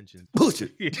your intentions.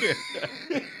 Bullshit. Yeah.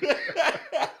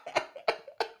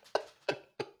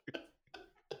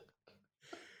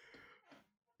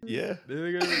 Yeah,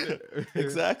 They're gonna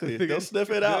exactly. they're They'll gonna sniff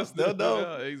it just out. They'll it know.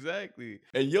 out, exactly.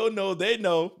 And you'll know they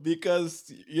know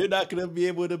because you're not gonna be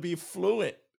able to be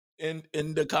fluent in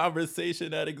the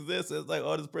conversation that exists. It's like,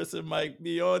 oh, this person might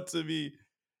be on to me.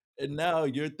 And now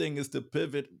your thing is to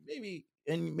pivot, maybe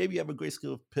you have a great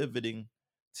skill of pivoting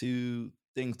to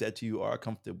things that you are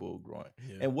comfortable growing.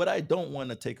 Yeah, And what I don't want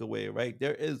to take away, right?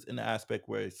 There is an aspect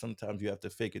where sometimes you have to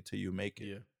fake it till you make it,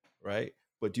 yeah, right?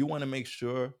 But you want to make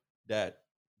sure that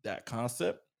that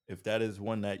concept, if that is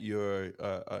one that you're,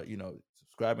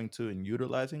 subscribing to and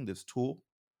utilizing this tool,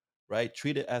 right?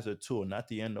 Treat it as a tool, not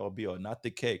the end all be all, not the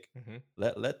cake. hmm,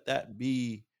 Let that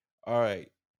be. All right,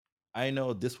 I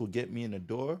know this will get me in the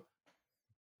door,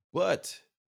 but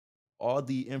all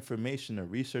the information, the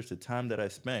research, the time that I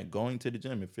spent going to the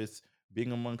gym, if it's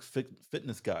being amongst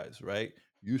fitness guys, right?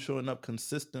 You showing up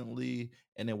consistently,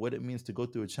 and then what it means to go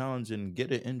through a challenge and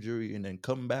get an injury and then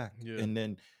come back, yeah, and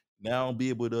then now be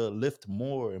able to lift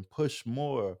more and push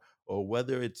more, or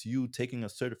whether it's you taking a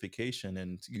certification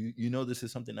and you know this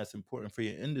is something that's important for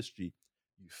your industry,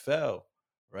 you fell,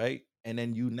 right? And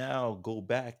then you now go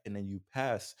back and then you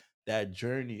pass that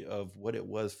journey of what it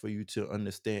was for you to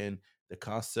understand the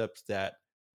concepts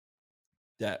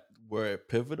that were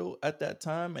pivotal at that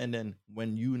time, and then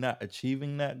when you not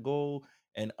achieving that goal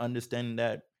and understanding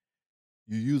that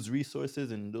you use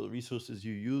resources and the resources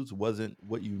you use wasn't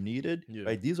what you needed, yeah,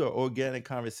 right? These are organic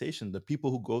conversations. The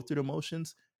people who go through the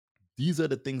motions, these are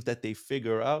the things that they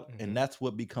figure out, and hmm, that's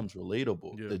what becomes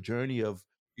relatable, yeah, the journey of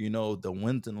the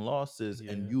wins and losses,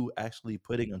 and yeah, you actually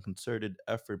putting a concerted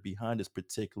effort behind this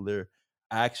particular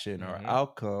action or hmm,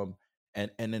 outcome,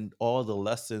 and then all the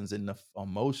lessons and the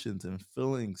emotions and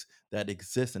feelings that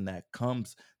exist and that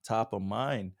comes top of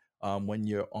mind when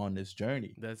you're on this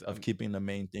journey That's of keeping the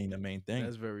main thing.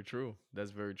 That's very true.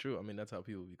 That's very true. I mean, that's how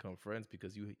people become friends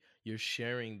because you're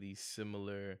sharing these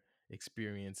similar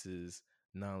experiences,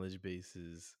 knowledge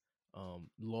bases,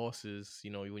 losses.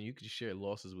 You know, when you can share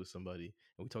losses with somebody,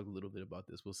 and we talked a little bit about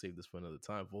this. We'll save this for another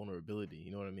time. Vulnerability.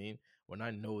 You know what I mean? When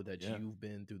I know that Yeah, you've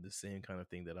been through the same kind of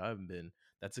thing that I've been,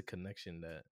 that's a connection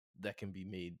that can be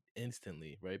made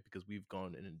instantly, right? Because we've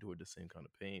gone and endured the same kind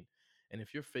of pain. And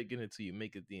if you're faking it till you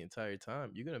make it the entire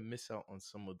time, you're gonna miss out on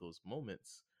some of those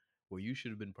moments where you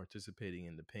should have been participating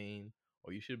in the pain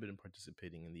or you should have been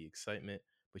participating in the excitement,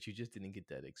 but you just didn't get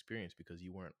that experience because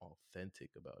you weren't authentic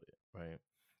about it, right?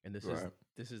 And right.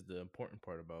 this is the important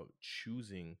part about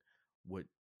choosing what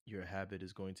your habit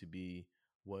is going to be,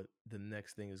 what the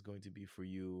next thing is going to be for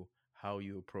you, how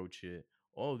you approach it,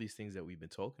 all of these things that we've been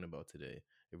talking about today.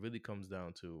 It really comes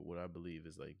down to what I believe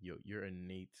is like your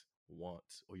innate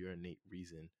wants or your innate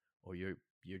reason or your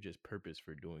just purpose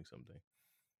for doing something.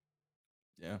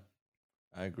 Yeah,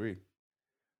 I agree.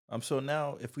 So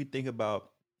now if we think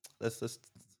about let's let's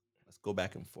go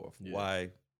back and forth. Yeah. Why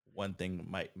one thing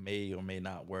may or may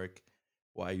not work,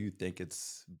 why you think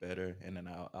it's better, and then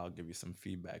I'll give you some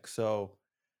feedback. So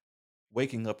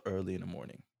waking up early in the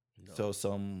morning. No. So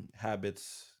some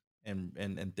habits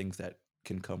and things that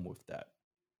can come with that,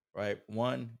 right?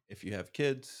 One, if you have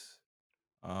kids,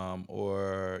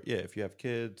 or yeah, if you have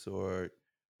kids, or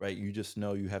right, you just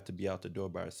know you have to be out the door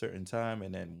by a certain time,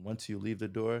 and then once you leave the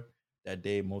door, that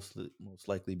day most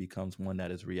likely becomes one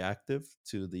that is reactive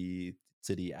to the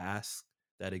ask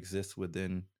that exists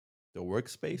within the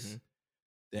workspace. Mhm.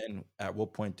 Then at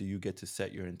what point do you get to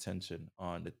set your intention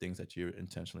on the things that you're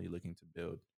intentionally looking to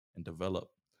build and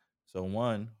develop? So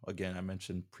one, again, I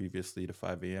mentioned previously the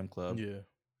 5 a.m. club, Yeah.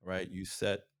 right? You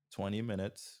set 20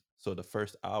 minutes. So the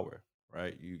first hour,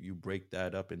 right? You break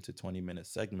that up into 20-minute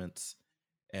segments.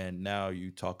 And now you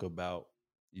talk about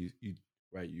you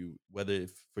right, you whether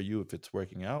if for you if it's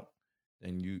working out,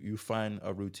 then you find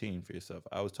a routine for yourself.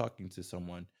 I was talking to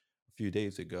someone a few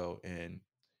days ago, and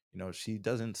she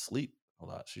doesn't sleep a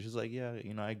lot. She's just like, yeah,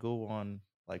 I go on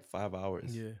like 5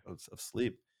 hours Yeah. of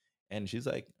sleep. And she's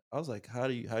like, I was like, how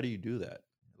do you do that?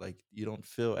 Like, you don't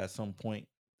feel at some point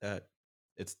that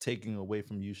it's taking away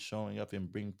from you showing up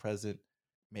and being present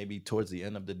maybe towards the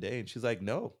end of the day? And she's like,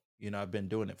 no, I've been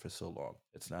doing it for so long.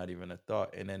 It's not even a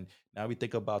thought. And then now we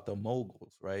think about the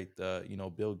moguls, right?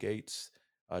 Bill Gates,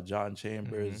 John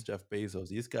Chambers, Mhm. Jeff Bezos.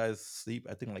 These guys sleep,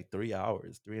 I think, like 3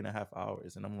 hours, 3.5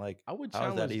 hours. And I'm like, I would how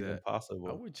is that challenge even that. I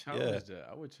possible? would Yeah, challenge that.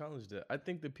 I would challenge that. I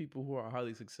think the people who are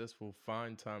highly successful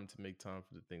find time to make time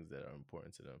for the things that are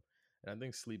important to them. And I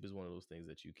think sleep is one of those things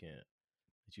that you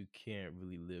can't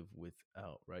really live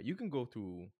without, right? You can go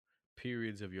through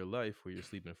periods of your life where you're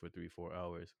sleeping for 3, 4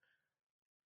 hours,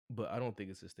 but I don't think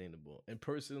it's sustainable. And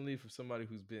personally, for somebody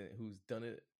who's done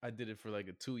it, I did it for like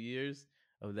a 2 years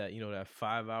of that, that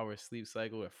 5 hour sleep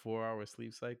cycle, a 4 hour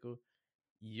sleep cycle.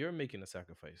 You're making a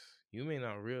sacrifice. You may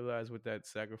not realize what that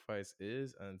sacrifice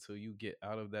is until you get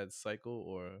out of that cycle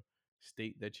or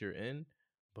state that you're in,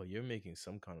 but you're making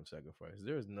some kind of sacrifice.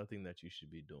 There is nothing that you should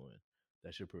be doing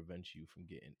that should prevent you from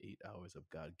getting 8 hours of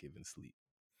God given sleep.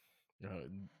 Uh,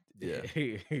 yeah.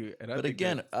 and I But think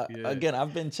that, yeah, again,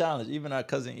 I've been challenged. Even our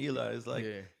cousin Eli is like,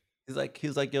 yeah,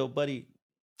 he's like, yo, buddy,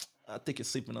 I think you're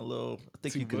sleeping a little. I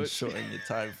think too you can much. shorten your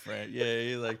time frame. Yeah,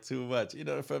 he's like too much.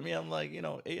 For me, I'm like,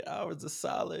 8 hours is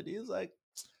solid. He's like,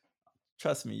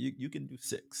 trust me, you can do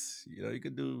six. You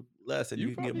can do less, and You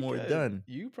you can get probably more could. done.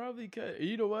 You probably could.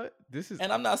 You know what? This is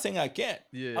And I'm not saying I can't.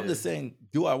 I'm yeah. just saying,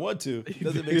 do I want to?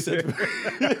 Does it make sense?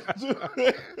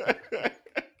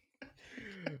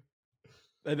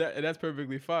 And that's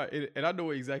perfectly fine. And I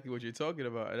know exactly what you're talking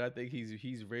about. And I think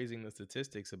he's raising the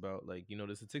statistics about like,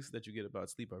 the statistics that you get about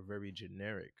sleep are very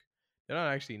generic. They're not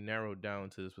actually narrowed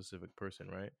down to the specific person,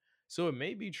 right? So it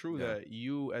may be true Yeah, that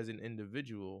you as an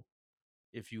individual,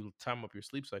 if you time up your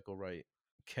sleep cycle right,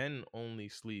 can only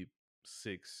sleep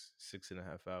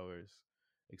 6.5 hours,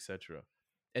 etc.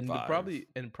 And the five.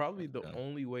 probably the Yeah.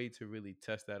 only way to really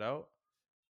test that out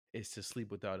is to sleep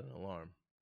without an alarm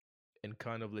and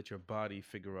kind of let your body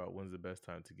figure out when's the best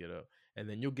time to get up. And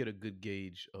then you'll get a good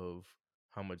gauge of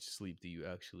how much sleep do you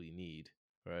actually need,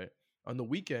 right? On the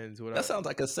weekends, what That I sounds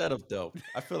like a setup, though.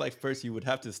 I feel like first you would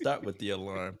have to start with the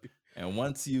alarm, and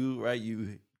once you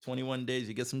 21 days,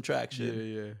 you get some yeah,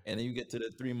 traction, yeah. and then you get to the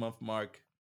 3 month mark,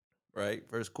 right?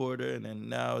 First quarter, and then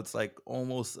now it's like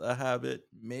almost a habit,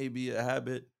 maybe a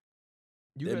habit.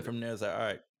 You Then got from there, it's like, all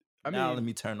right, I now let mean,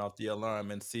 me turn off the alarm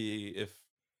and see if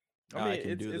I Now I mean,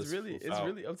 can do it's this really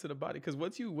without. up to the body because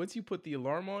once you put the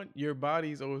alarm on, your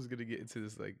body's always gonna get into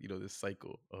this like this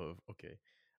cycle of okay,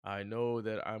 I know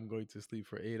that I'm going to sleep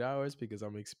for 8 hours because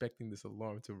I'm expecting this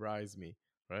alarm to rise me,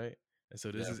 right? And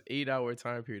so this Yeah. is 8 hour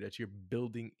time period that you're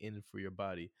building in for your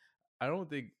body. I don't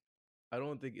think I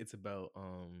don't think it's about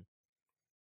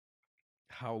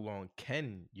how long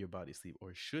can your body sleep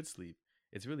or should sleep.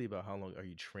 It's really about how long are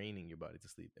you training your body to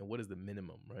sleep and what is the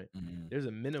minimum, right? Mhm. There's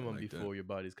a I minimum like that. before your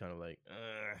body's kind of like,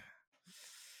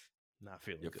 not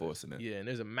feeling You're good. forcing it. Yeah, and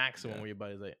there's a maximum Yeah. where your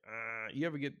body's like, you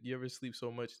ever sleep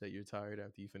so much that you're tired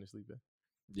after you finish sleeping?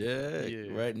 Yeah, Yeah,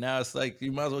 right now it's like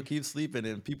you might as well keep sleeping,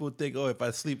 and people think, oh, if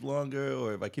I sleep longer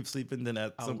or if I keep sleeping, then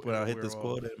at some point it'll I'll hit wear this off.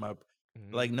 quota. And my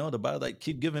Hmm. like, no, the body like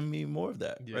keep giving me more of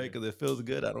that, right? Yeah, Because it feels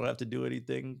good. I don't have to do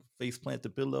anything. Face plant the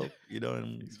pillow,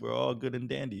 and face we're plant. all good and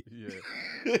dandy. Yeah,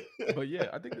 but yeah,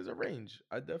 I think there's a range.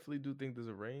 I definitely do think there's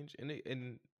a range,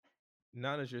 and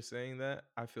now that you're saying that,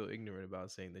 I feel ignorant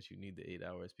about saying that you need the 8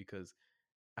 hours because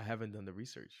I haven't done the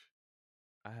research.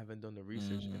 I haven't done the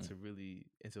research Mm, into really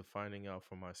into finding out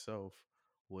for myself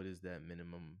what is that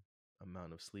minimum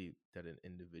amount of sleep that an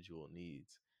individual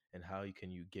needs and how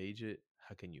can you gauge it?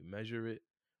 How can you measure it,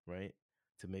 right?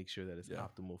 To make sure that it's yeah.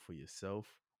 optimal for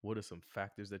yourself. What are some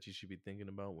factors that you should be thinking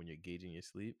about when you're gauging your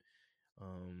sleep?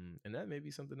 And that may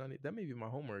be something I need. That may be my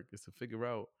homework is to figure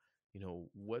out,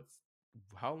 what's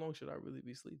how long should I really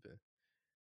be sleeping?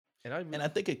 And I And really, I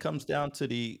think it comes down to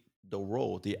the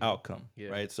role, the hmm, outcome,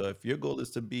 yeah, right? So if your goal is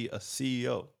to be a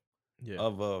CEO yeah,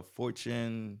 of a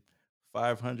Fortune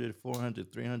 500,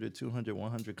 400, 300, 200,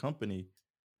 100 company,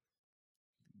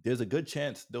 there's a good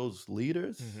chance those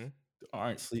leaders hmm,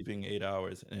 aren't sleeping 8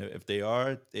 hours. And if they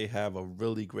are, they have a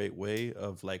really great way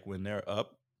of like when they're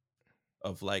up,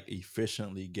 of like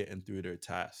efficiently getting through their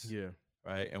tasks, yeah,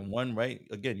 right? And one, right,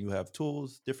 again, you have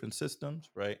tools, different systems,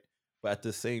 right? But at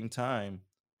the same time,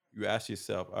 you ask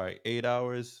yourself, all right, 8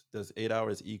 hours, does 8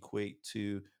 hours equate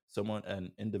to someone,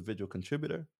 an individual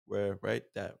contributor, where, right,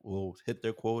 that will hit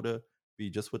their quota, be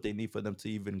just what they need for them to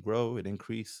even grow and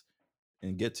increase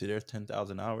and get to their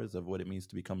 10,000 hours of what it means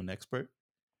to become an expert.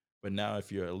 But now,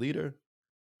 if you're a leader,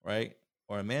 right,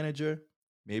 or a manager,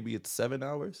 maybe it's 7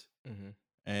 hours. hmm,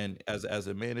 And as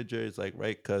a manager, it's like,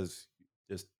 right, because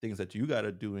there's things that you got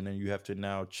to do, and then you have to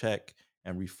now check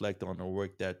and reflect on the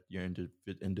work that your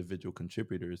individual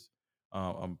contributors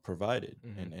provided,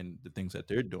 hmm, and the things that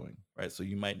they're doing, right? So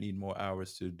you might need more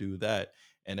hours to do that.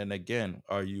 And then again,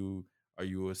 are you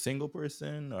a single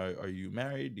person? Are you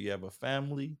married? Do you have a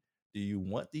family? Do you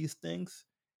want these things?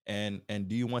 And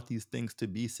do you want these things to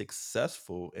be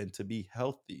successful and to be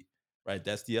healthy? Right,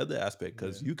 that's the other aspect, yeah,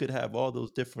 because you could have all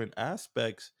those different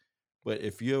aspects, but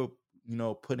if you're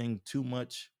putting too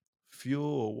much fuel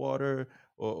or water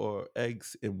or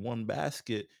eggs in one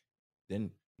basket,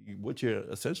 then what you're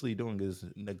essentially doing is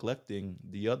neglecting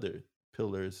the other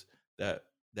pillars that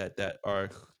that are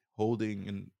holding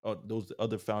and those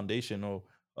other foundational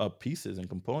pieces and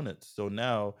components. So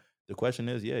now the question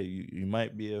is, yeah, you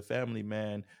might be a family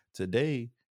man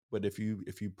today, but if you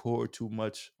pour too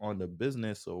much on the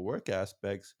business or work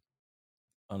aspects,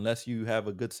 unless you have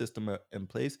a good system in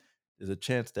place, there's a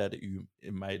chance that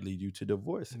it might lead you to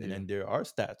divorce. And yeah, then there are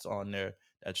stats on there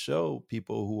that show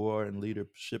people who are in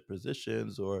leadership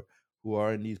positions or who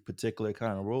are in these particular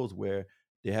kind of roles where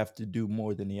they have to do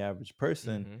more than the average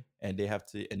person, hmm, and they have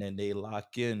to, and then they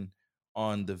lock in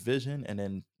on the vision, and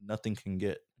then nothing can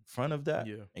get in front of that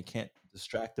yeah, and can't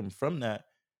distract them from that.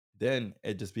 Then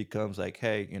it just becomes like,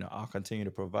 hey, I'll continue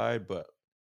to provide, but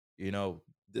you know,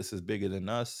 this is bigger than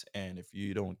us, and if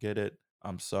you don't get it,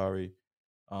 I'm sorry.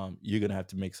 You're gonna have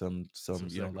to make some some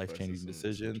life sacrifices, changing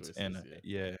some decisions, and choices. Yeah,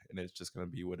 yeah, and it's just gonna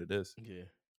be what it is. yeah,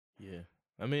 yeah.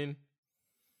 I mean,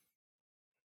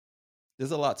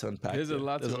 There's a lot to unpack there's a there.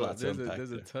 lot There's a to lot to unpack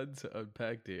there's a there. ton to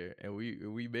unpack there, and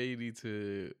we may need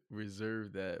to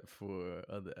reserve that for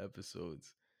other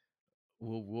episodes.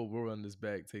 We'll run this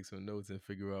back, take some notes, and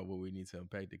figure out what we need to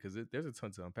unpack there because there's a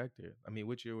ton to unpack there. I mean,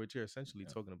 what you're essentially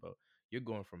Yeah, talking about, you're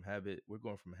going from habit. We're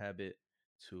going from habit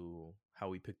to how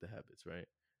we pick the habits, right?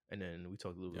 And then we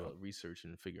talked a little bit yeah, about research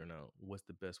and figuring out what's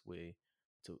the best way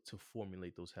to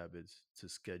formulate those habits, to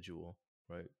schedule,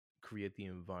 right? Create the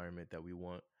environment that we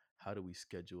want. How do we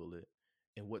schedule it?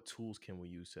 And what tools can we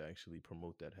use to actually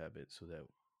promote that habit so that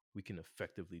we can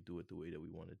effectively do it the way that we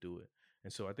want to do it?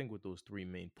 And so I think with those three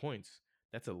main points,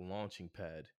 that's a launching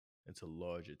pad into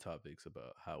larger topics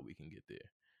about how we can get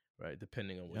there, right?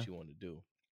 Depending on yeah, what you want to do.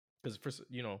 Because first,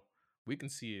 we can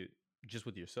see it just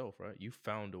with yourself, right? You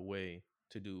found a way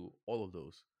to do all of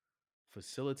those.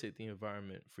 Facilitate the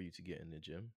environment for you to get in the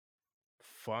gym.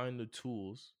 Find the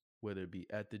tools, whether it be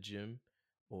at the gym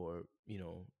or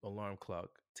alarm clock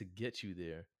to get you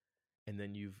there, and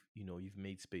then you've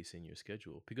made space in your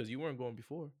schedule because you weren't going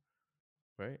before,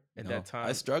 right? And that I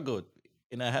time. struggled,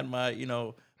 and I had my,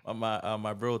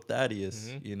 my bro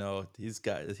Thaddeus. Hmm.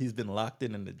 He's been locked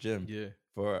in the gym Yeah.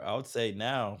 for, I would say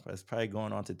now it's probably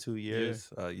going on to two Yeah.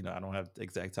 years. I don't have the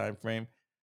exact time frame,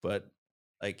 but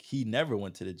like he never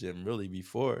went to the gym really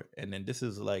before, and then this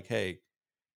is like, hey,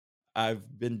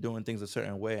 I've been doing things a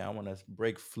certain way. I want to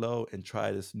break flow and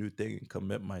try this new thing and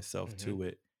commit myself Hmm. to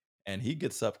it. And he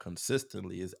gets up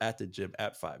consistently, is at the gym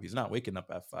at 5. He's not waking up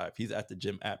at 5. He's at the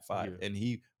gym at 5. Yeah. And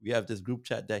we have this group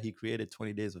chat that he created,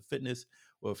 20 Days of Fitness,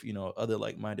 with, other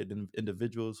like-minded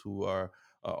individuals who are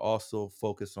also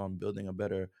focused on building a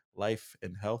better life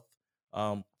and health,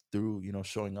 um, through,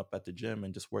 showing up at the gym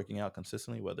and just working out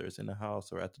consistently, whether it's in the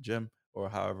house or at the gym or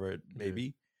however it may Yeah.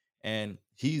 be. And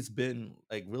he's been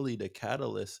like really the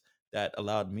catalyst that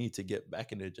allowed me to get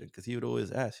back in the gym, because he would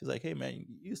always ask, he's like, hey man, you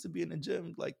used to be in the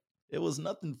gym, like it was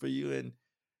nothing for you, and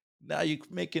now you're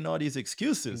making all these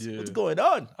excuses. What's Yeah. going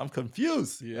on? I'm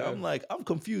confused. And Yeah. I'm like, I'm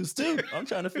confused too. I'm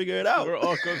trying to figure it out. We're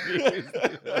all confused.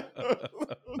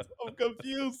 I'm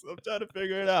confused. I'm trying to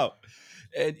figure it out.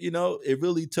 And it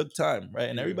really took time, right?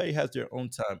 And Yeah. everybody has their own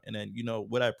time. And then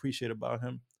what I appreciate about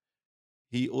him,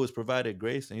 he always provided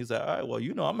grace, and he's like, all right,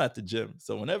 well, I'm at the gym,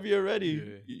 so whenever you're ready, Yeah.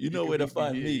 you You know could where to meet me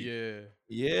find here. me.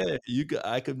 Yeah. Yeah,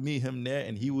 I could meet him there,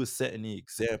 and he was setting the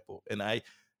example, and I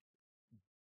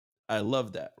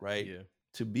love that, right? Yeah.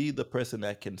 To be the person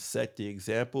that can set the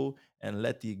example and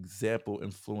let the example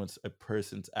influence a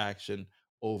person's action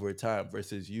over time,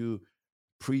 versus you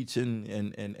preaching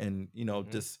and Hmm.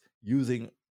 just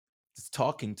using, just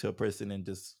talking to a person and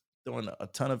just throwing a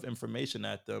ton of information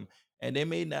at them, and they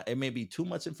may not, it may be too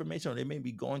much information, or they may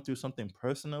be going through something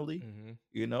personally. Hmm.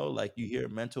 Like you hear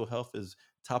mental health is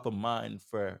top of mind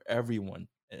for everyone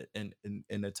in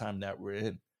the time that we're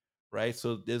in, right?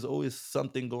 So there's always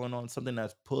something going on, something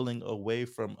that's pulling away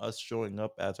from us showing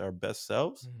up as our best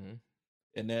selves. Hmm.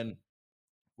 And then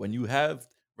when you have,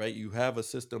 right, you have a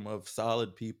system of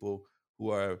solid people who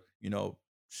are,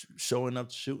 showing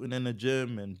up, shooting in the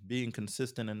gym and being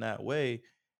consistent in that way,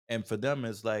 and for them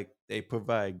it's like they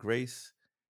provide grace,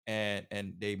 and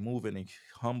they move in a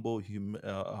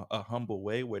a humble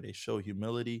way where they show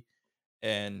humility,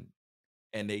 and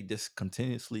they just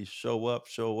continuously show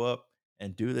up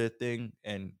and do their thing,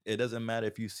 and it doesn't matter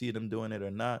if you see them doing it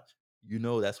or not.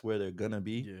 That's where they're gonna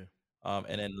be. Yeah.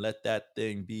 And then let that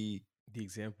thing be. The I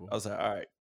example. was like, all right,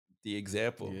 the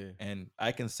example. Yeah. And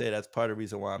I can say that's part of the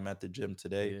reason why I'm at the gym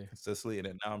today Yeah. consistently, and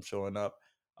then now I'm showing up.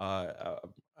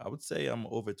 I would say I'm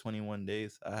over 21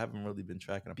 days. I haven't really been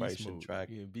tracking. I probably Beast should mode. track.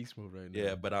 Yeah, beast mode right Yeah,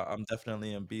 now. but I'm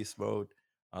definitely in beast mode.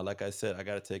 Like I said, I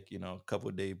got to take, a couple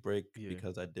day break Yeah.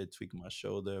 because I did tweak my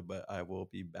shoulder, but I will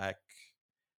be back.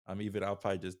 I'll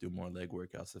probably just do more leg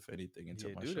workouts if anything until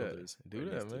Yeah, my do that. shoulder is where Do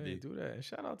it needs that, to man. be. Do that. And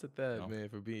shout out to You Thad, know, man,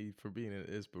 for being an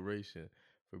inspiration.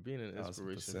 For being an thousand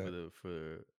inspiration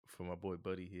for percent. my boy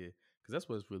Buddy here. Cause that's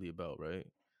what it's really about, right?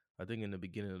 I think in the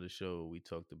beginning of the show we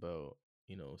talked about,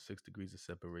 6 degrees of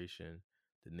separation,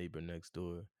 the neighbor next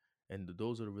door. And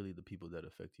those are really the people that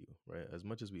affect you, right? As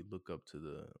much as we look up to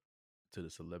the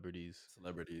celebrities, the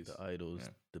Celebrities. idols, Yeah,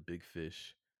 the big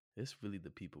fish. It's really the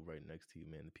people right next to you,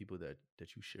 man. The people that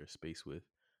you share space with,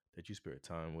 that you spare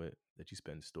time with, that you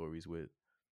spend stories with,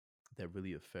 that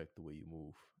really affect the way you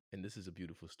move. And this is a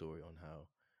beautiful story on how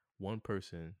one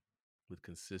person with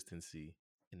consistency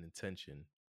and intention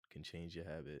can change your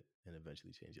habit and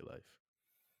eventually change your life.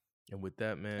 And with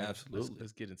that, man, let's absolutely.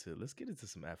 let's get into let's get into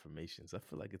some affirmations. I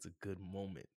feel like it's a good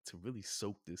moment to really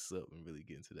soak this up and really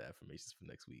get into the affirmations for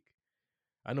next week.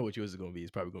 I know what yours is gonna be.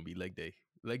 It's probably gonna be leg day.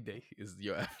 Leg day is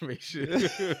your affirmation.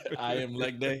 I am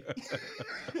leg day.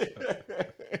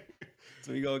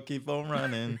 So we gonna keep on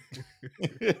running.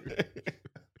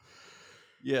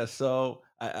 Yeah, so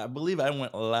I believe I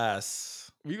went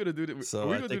last. we gonna do this. Are So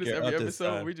we I gonna do think this you're every up this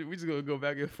episode? time. We just gonna go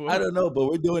back and I forth. don't know, but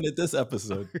we're doing it this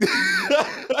episode.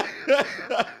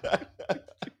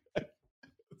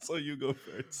 So you go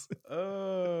first.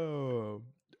 Oh,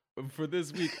 for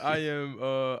this week,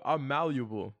 I'm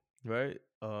malleable, right?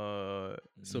 So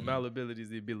Mm, malleability is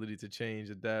the ability to change,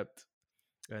 adapt,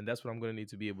 and that's what I'm gonna need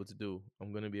to be able to do.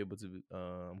 I'm gonna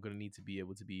need to be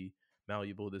able to be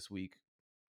malleable this week,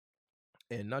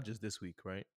 and not just this week,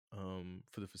 right?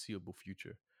 For the foreseeable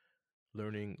future,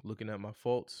 learning, looking at my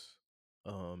faults,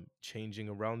 changing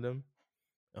around them,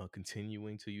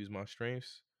 continuing to use my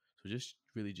strengths. So just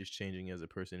really just changing as a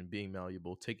person and being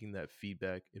malleable, taking that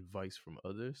feedback, advice from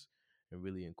others, and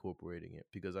really incorporating it.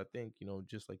 Because I think,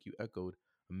 just like you echoed,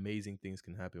 amazing things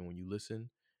can happen when you listen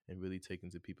and really take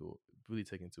into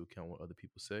account what other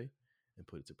people say and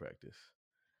put it to practice.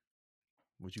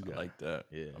 What you I got? like that.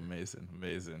 Yeah. Amazing,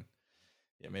 amazing.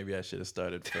 Yeah, maybe I should have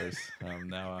started first.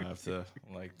 Now I have to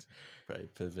like probably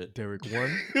pivot. Derek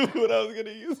 1, What I was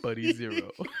gonna use. Buddy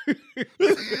 0.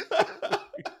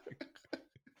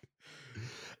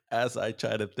 As I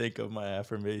try to think of my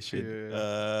affirmation,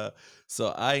 Yeah. so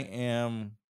I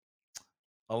am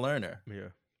a learner. Yeah.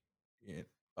 Yeah.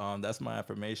 That's my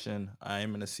affirmation. I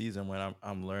am in a season when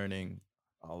I'm learning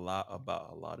a lot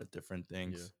about a lot of different Yeah.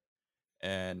 things,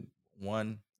 and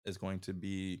one is going to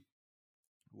be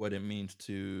what it means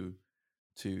to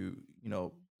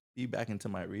be back into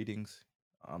my readings.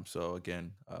 So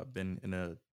again, I've been in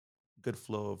a good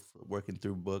flow of working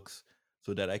through books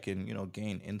so that I can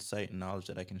gain insight and knowledge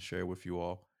that I can share with you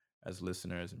all as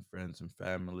listeners and friends and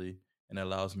family, and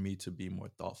allows me to be more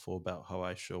thoughtful about how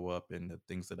I show up and the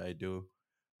things that I do.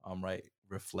 Right,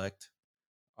 reflect.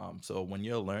 So when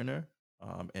you're a learner,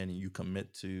 and you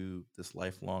commit to this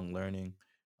lifelong learning,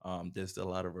 there's a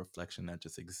lot of reflection that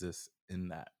just exists in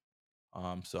that.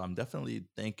 So I'm definitely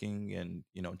thinking and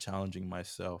challenging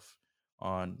myself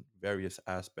on various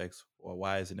aspects. Or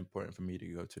why is it important for me to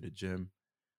go to the gym?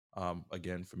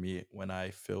 Again, for me, when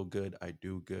I feel good, I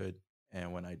do good,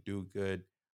 and when I do good,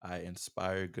 I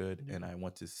inspire good, and Yeah. I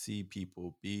want to see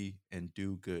people be and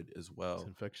do good as It's well. So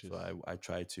infectious. I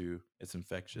try to. It's Yeah.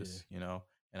 infectious,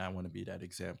 and I want to be that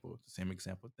example. The same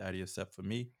example Thaddeus set for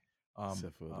me.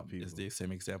 Except for other Is people. the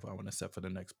same example I want to set for the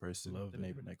next person, Love the it.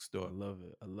 neighbor next I door. love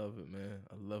it. I love it, man.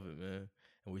 I love it, man.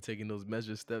 And we're taking those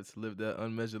measured steps to live that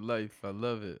unmeasured life. I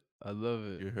love it. I love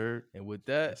it. You heard? And with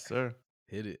that, Yes, sir.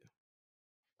 hit it.